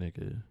insecure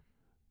nigga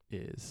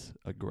is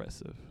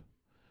aggressive.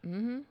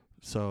 Mm-hmm.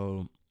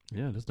 So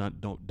yeah, just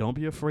don't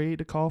be afraid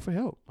to call for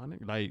help. I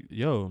think, like,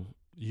 yo,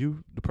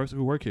 you, the person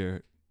who work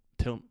here,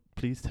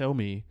 please tell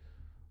me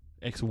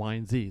X, Y,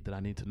 and Z that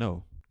I need to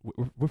know.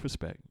 With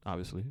respect,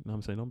 obviously. You know what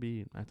I'm saying? Don't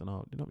be acting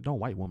all. Don't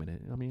white woman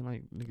it. I mean,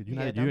 like, nigga,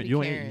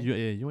 you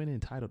ain't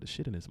entitled to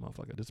shit in this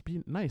motherfucker. Just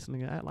be nice,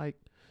 nigga. Act like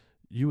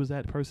you was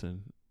that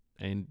person,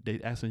 and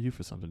they asking you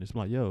for something. Just be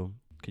like, yo,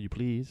 can you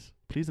please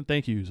and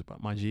thank yous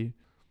about my G.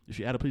 If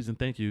you add a please and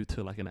thank you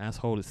to like an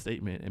asshole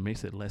statement, it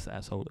makes it less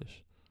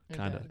assholish.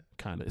 Kind of.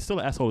 It's still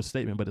an asshole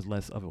statement, but it's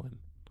less of one.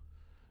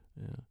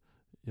 Yeah.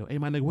 Yo, hey,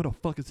 my nigga, where the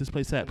fuck is this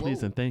place at? Please.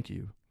 Whoa. And thank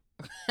you.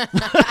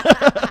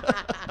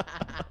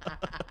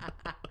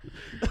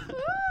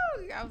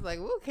 I was like,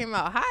 "Ooh, came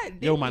out hot."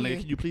 Yo, my nigga,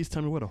 can you please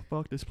tell me where the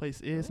fuck this place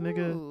is,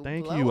 nigga?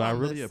 Thank you. I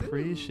really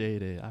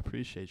appreciate it. I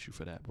appreciate you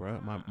for that, bro.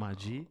 Wow. My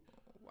G.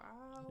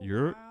 Wow.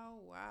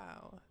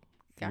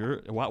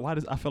 Why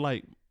does I feel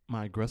like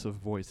my aggressive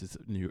voice is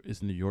New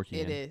Yorkian?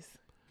 It is.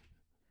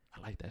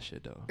 I like that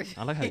shit though.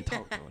 I like how they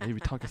talk though. They be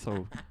talking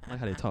so. I like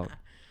how they talk.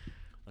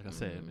 Like I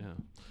said, yeah.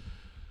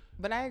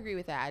 But I agree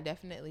with that. I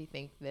definitely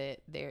think that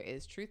there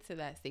is truth to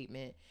that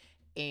statement.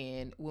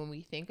 And when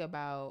we think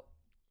about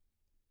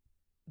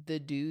the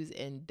do's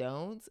and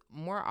don'ts,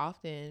 more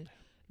often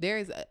there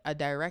is a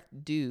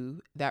direct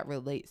do that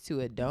relates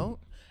to a don't.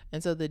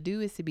 And so the do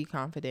is to be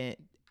confident,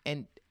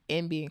 and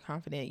in being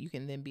confident, you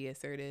can then be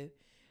assertive.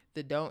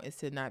 The don't is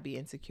to not be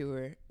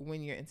insecure.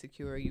 When you're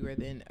insecure, you are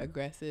then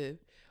aggressive.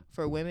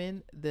 For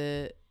women,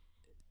 the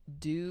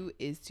do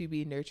is to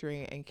be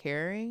nurturing and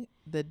caring.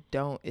 The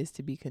don't is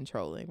to be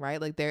controlling, right?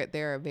 Like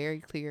there are very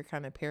clear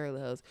kind of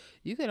parallels.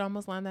 You could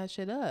almost line that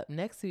shit up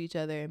next to each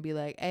other and be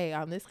like, hey,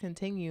 on this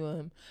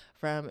continuum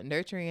from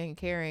nurturing and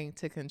caring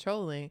to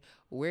controlling,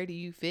 where do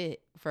you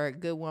fit for a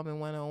good woman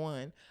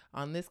 101?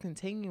 On this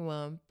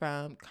continuum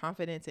from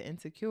confident to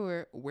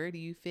insecure, where do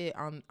you fit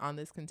on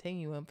this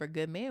continuum for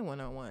good man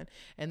 101?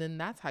 And then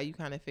that's how you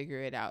kind of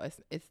figure it out.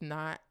 It's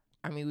not,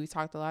 I mean, we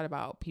talked a lot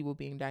about people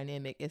being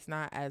dynamic. It's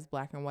not as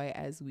black and white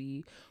as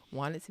we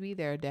want it to be.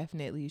 There are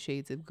definitely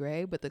shades of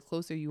gray, but the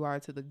closer you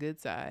are to the good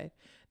side,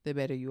 the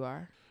better you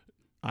are.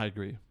 I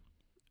agree.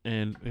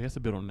 And I guess a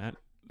bit on that,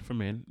 for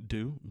men,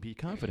 do be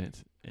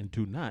confident and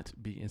do not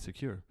be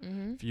insecure.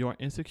 Mm-hmm. If you are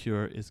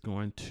insecure, it's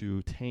going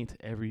to taint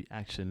every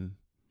action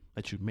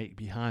that you make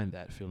behind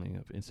that feeling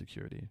of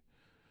insecurity.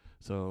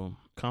 So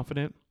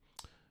confident,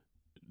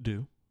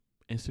 do.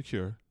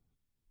 Insecure,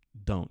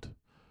 don't.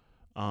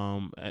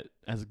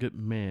 As a good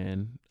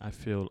man, I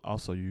feel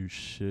also you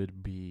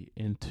should be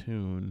in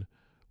tune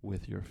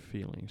with your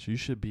feelings. You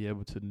should be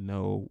able to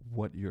know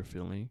what you're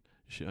feeling.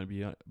 You should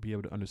be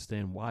able to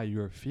understand why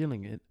you're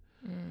feeling it.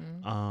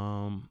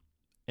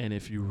 And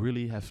if you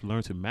really have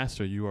learned to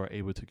master, you are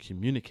able to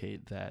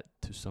communicate that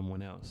to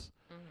someone else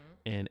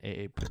in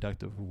a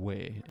productive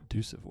way,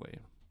 conducive way.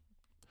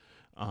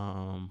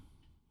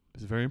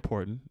 It's very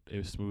important.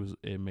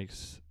 It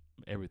makes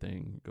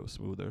everything go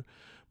smoother.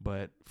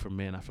 But for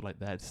men, I feel like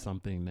that's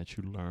something that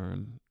you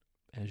learn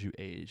as you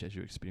age, as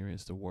you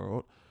experience the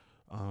world,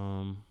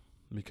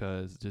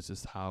 because this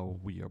is how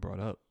we are brought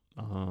up.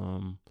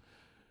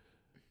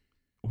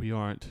 We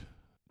aren't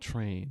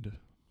trained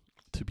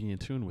to be in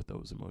tune with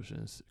those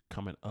emotions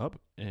coming up,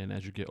 and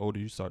as you get older,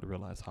 you start to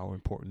realize how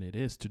important it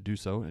is to do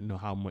so, and know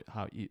how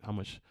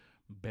much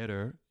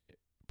better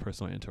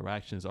personal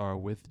interactions are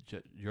with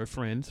your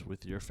friends,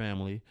 with your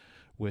family,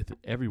 with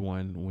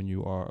everyone when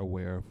you are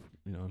aware of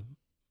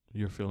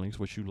your feelings,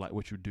 what you like,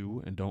 what you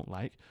do and don't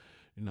like,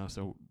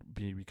 so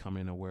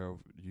becoming aware of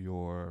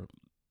your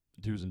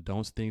do's and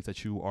don'ts, things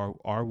that you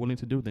are willing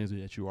to do, things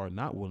that you are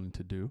not willing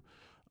to do,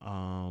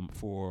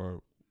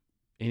 for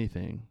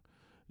anything.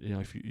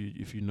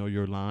 If you know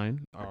your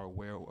line, are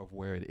aware of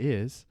where it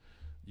is,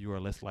 you are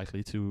less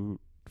likely to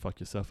fuck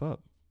yourself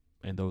up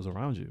and those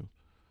around you.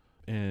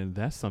 And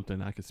that's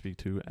something I could speak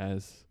to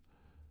as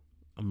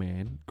a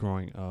man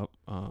growing up,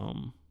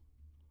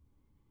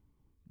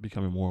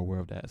 becoming more aware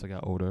of that as I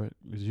got older.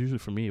 Because usually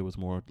for me, it was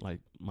more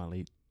like my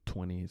late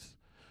 20s,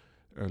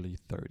 early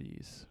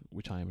 30s,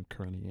 which I am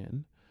currently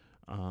in.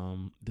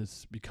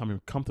 This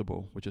becoming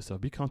comfortable with yourself.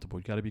 Be comfortable.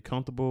 You got to be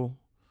comfortable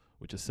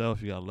with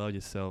yourself. You got to love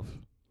yourself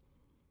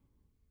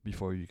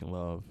before you can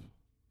love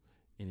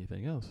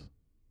anything else.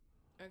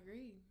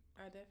 Agreed.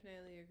 I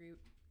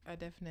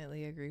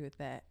definitely agree with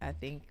that. I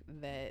think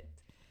that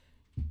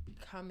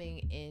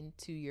coming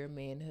into your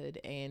manhood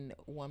and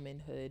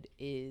womanhood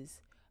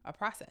is a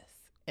process.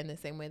 In the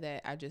same way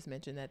that I just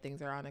mentioned that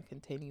things are on a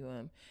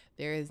continuum,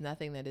 there is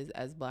nothing that is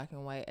as black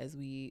and white as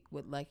we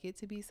would like it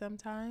to be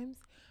sometimes.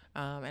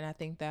 And I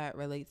think that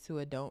relates to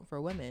a don't for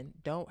women.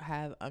 Don't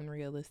have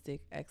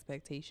unrealistic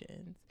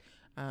expectations.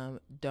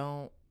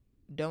 Don't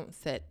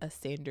set a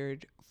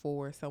standard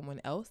for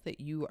someone else that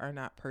you are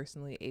not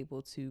personally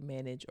able to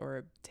manage or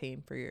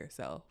obtain for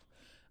yourself.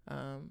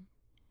 I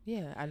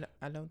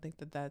don't think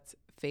that that's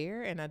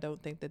fair, and I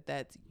don't think that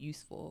that's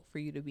useful for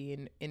you to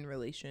be in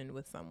relation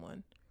with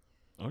someone.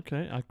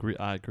 Okay,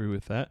 I agree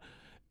with that,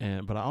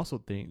 but I also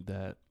think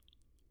that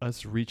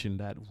us reaching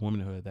that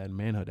womanhood, that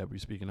manhood that we're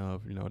speaking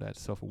of, that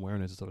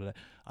self-awareness and stuff like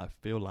that, I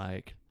feel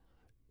like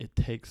it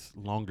takes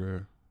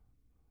longer,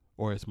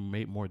 or it's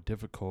made more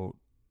difficult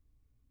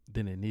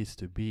than it needs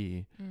to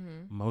be,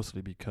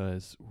 mostly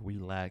because we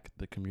lack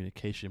the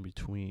communication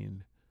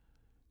between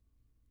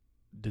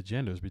the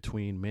genders,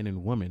 between men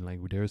and women. Like,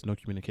 there is no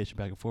communication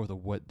back and forth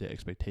of what the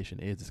expectation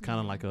is. It's kind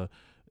of like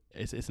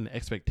it's an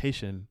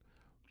expectation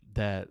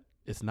that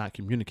it's not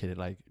communicated.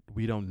 Like,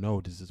 we don't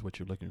know this is what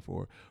you're looking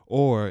for,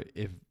 or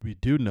if we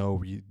do know,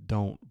 we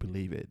don't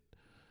believe it.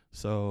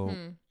 So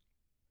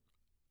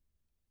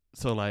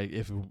like,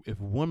 if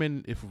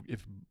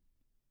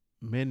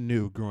men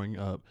knew growing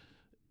up,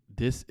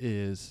 this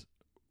is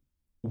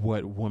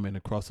what women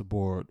across the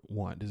board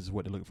want, this is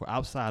what they're looking for,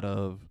 outside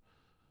of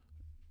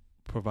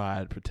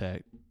provide,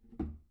 protect,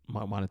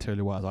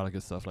 monetarily wise, all that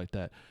good stuff like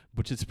that,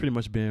 which has pretty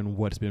much been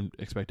what's been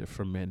expected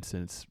from men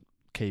since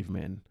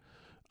cavemen.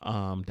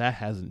 That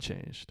hasn't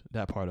changed.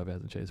 That part of it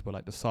hasn't changed. But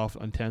like the soft,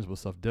 intangible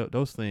stuff,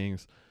 those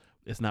things,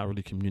 it's not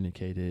really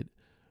communicated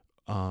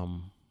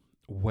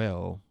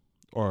well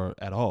or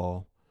at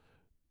all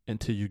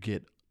until you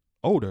get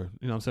older.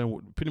 You know what I'm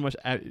saying? Pretty much,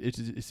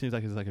 it seems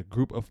like it's like a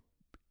group of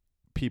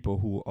people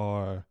who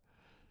are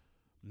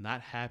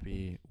not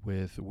happy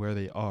with where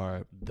they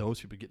are.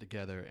 Those people get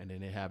together and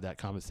then they have that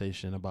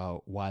conversation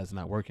about why it's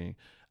not working.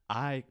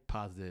 I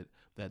posit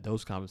that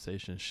those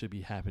conversations should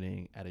be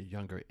happening at a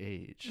younger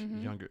age.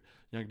 Younger.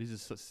 This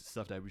is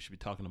stuff that we should be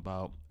talking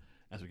about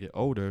as we get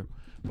older.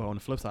 But on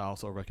the flip side, I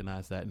also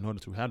recognize that in order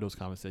to have those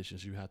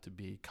conversations, you have to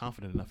be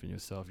confident enough in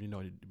yourself. You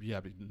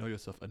have to know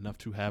yourself enough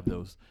to have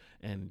those.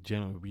 And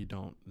generally, we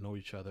don't know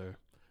each other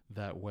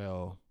that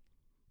well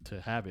to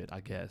have it,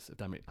 I guess. If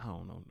that makes, I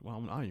don't know.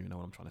 Well, I don't even know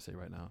what I'm trying to say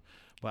right now.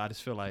 But I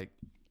just feel like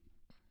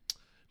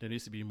there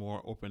needs to be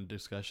more open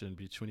discussion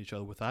between each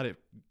other without it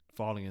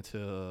falling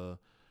into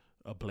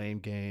a blame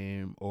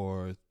game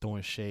or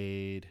throwing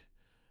shade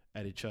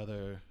at each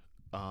other.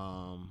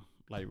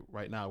 Like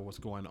right now, what's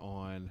going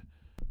on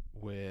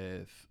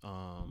with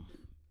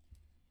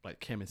like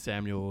Kim and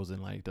Samuels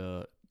and like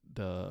the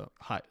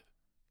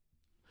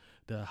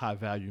high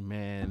value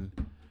men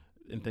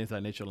and things of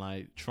that nature,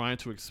 like trying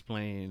to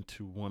explain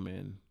to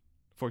women,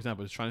 for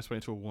example, trying to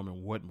explain to a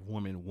woman what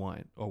women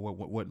want or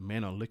what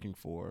men are looking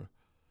for.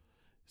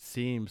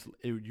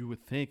 You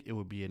would think it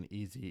would be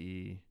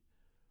easy.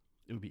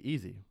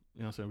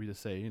 You know what I'm saying? We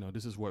just say,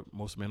 this is what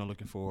most men are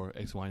looking for,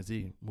 X, Y, and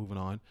Z, moving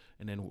on.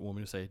 And then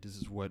women say, this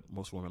is what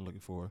most women are looking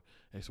for,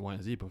 X, Y,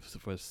 and Z. But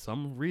for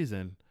some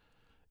reason,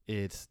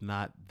 it's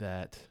not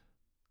that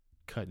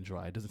cut and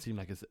dry. It doesn't seem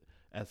like it's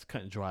as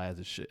cut and dry as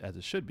it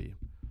should be.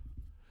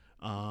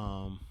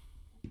 I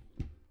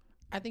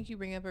think you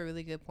bring up a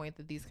really good point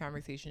that these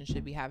conversations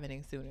should be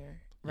happening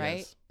sooner, right?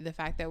 Yes. The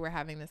fact that we're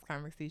having this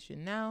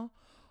conversation now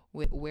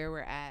with where we're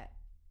at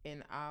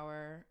in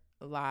our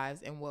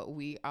lives and what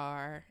we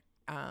are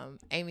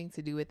aiming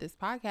to do with this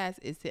podcast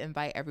is to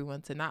invite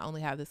everyone to not only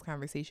have this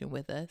conversation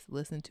with us,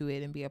 listen to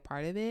it and be a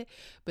part of it,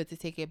 but to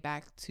take it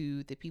back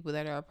to the people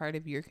that are a part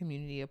of your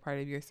community, a part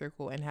of your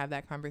circle, and have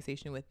that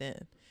conversation with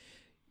them.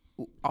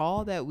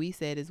 All that we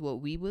said is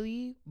what we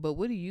believe, but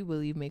what do you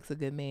believe makes a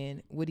good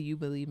man? What do you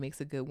believe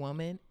makes a good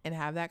woman? And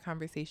have that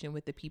conversation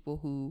with the people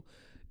who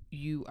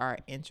you are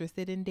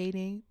interested in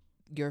dating,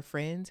 your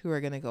friends who are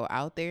going to go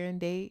out there and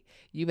date.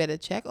 You better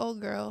check old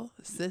girl.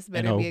 Sis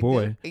better be a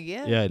good.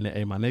 Yeah.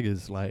 And my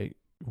niggas, like,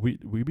 we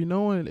be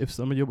knowing if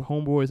some of your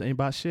homeboys ain't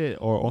about shit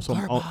or on some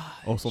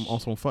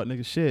fuck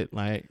nigga shit.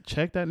 Like,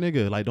 check that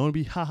nigga. Like, don't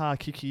be ha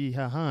kiki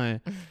ha.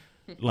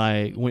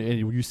 Like, when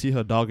you see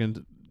her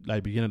dogging,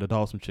 like, beginning to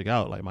dog some chick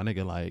out, like, my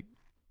nigga, like,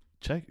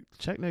 check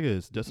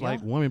niggas. Just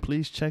like women,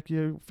 please check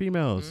your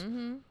females.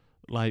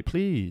 Like,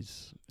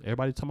 please.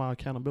 Everybody talking about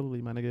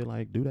accountability, my nigga.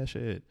 Like, do that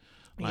shit.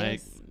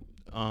 Like,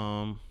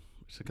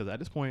 because at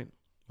this point,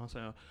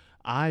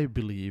 I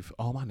believe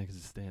all my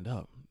niggas stand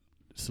up.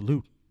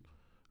 Salute.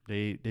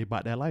 They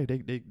bought that life.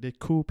 They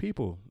cool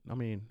people. I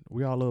mean,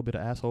 we are a little bit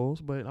of assholes,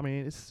 but I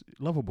mean, it's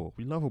lovable.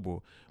 We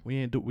lovable. We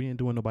ain't doing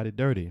nobody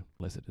dirty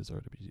unless it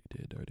deserve to be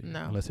did dirty.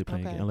 No. Unless they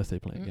playing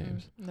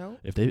games. No.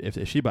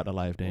 If she bought the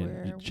life,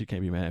 then she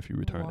can't be mad if you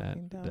return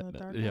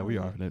that. Yeah, we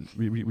are. Then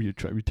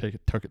we take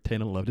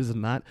a love. This is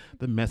not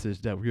the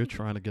message that we're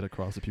trying to get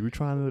across to people.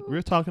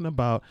 We're talking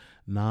about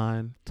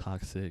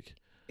non-toxic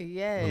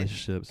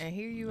relationships. And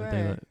here you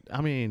are.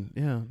 I mean,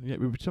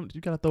 you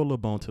gotta throw a little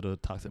bone to the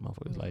toxic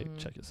motherfuckers. Like,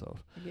 check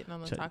yourself. Getting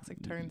on the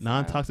toxic turns.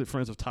 Non-toxic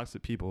friends of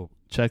toxic people.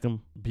 Check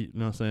them. You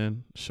know what I'm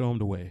saying? Show them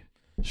the way.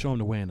 Show them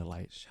the way in the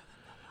light.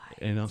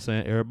 And you know what I'm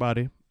saying?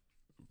 Everybody,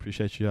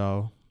 appreciate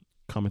y'all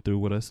coming through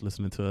with us,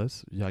 listening to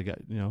us. Y'all got,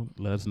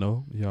 let us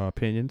know your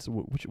opinions.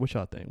 What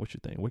y'all think? What you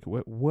think?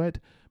 What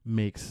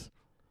makes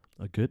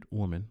a good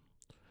woman?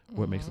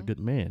 What makes a good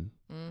man?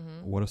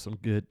 What are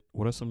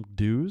some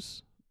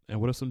do's? And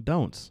what are some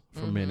don'ts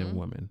for men and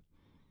women?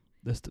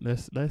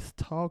 Let's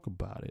talk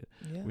about it.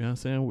 Yeah. You know what I'm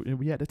saying?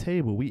 We at the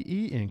table. We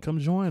eating. Come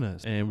join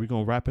us. And we're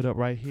going to wrap it up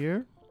right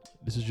here.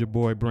 This is your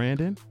boy,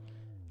 Brandon.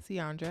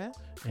 Ciandra.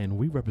 And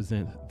we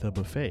represent The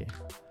Buffet.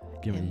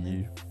 Giving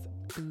you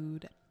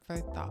food for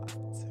thought.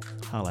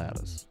 Holla at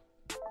us.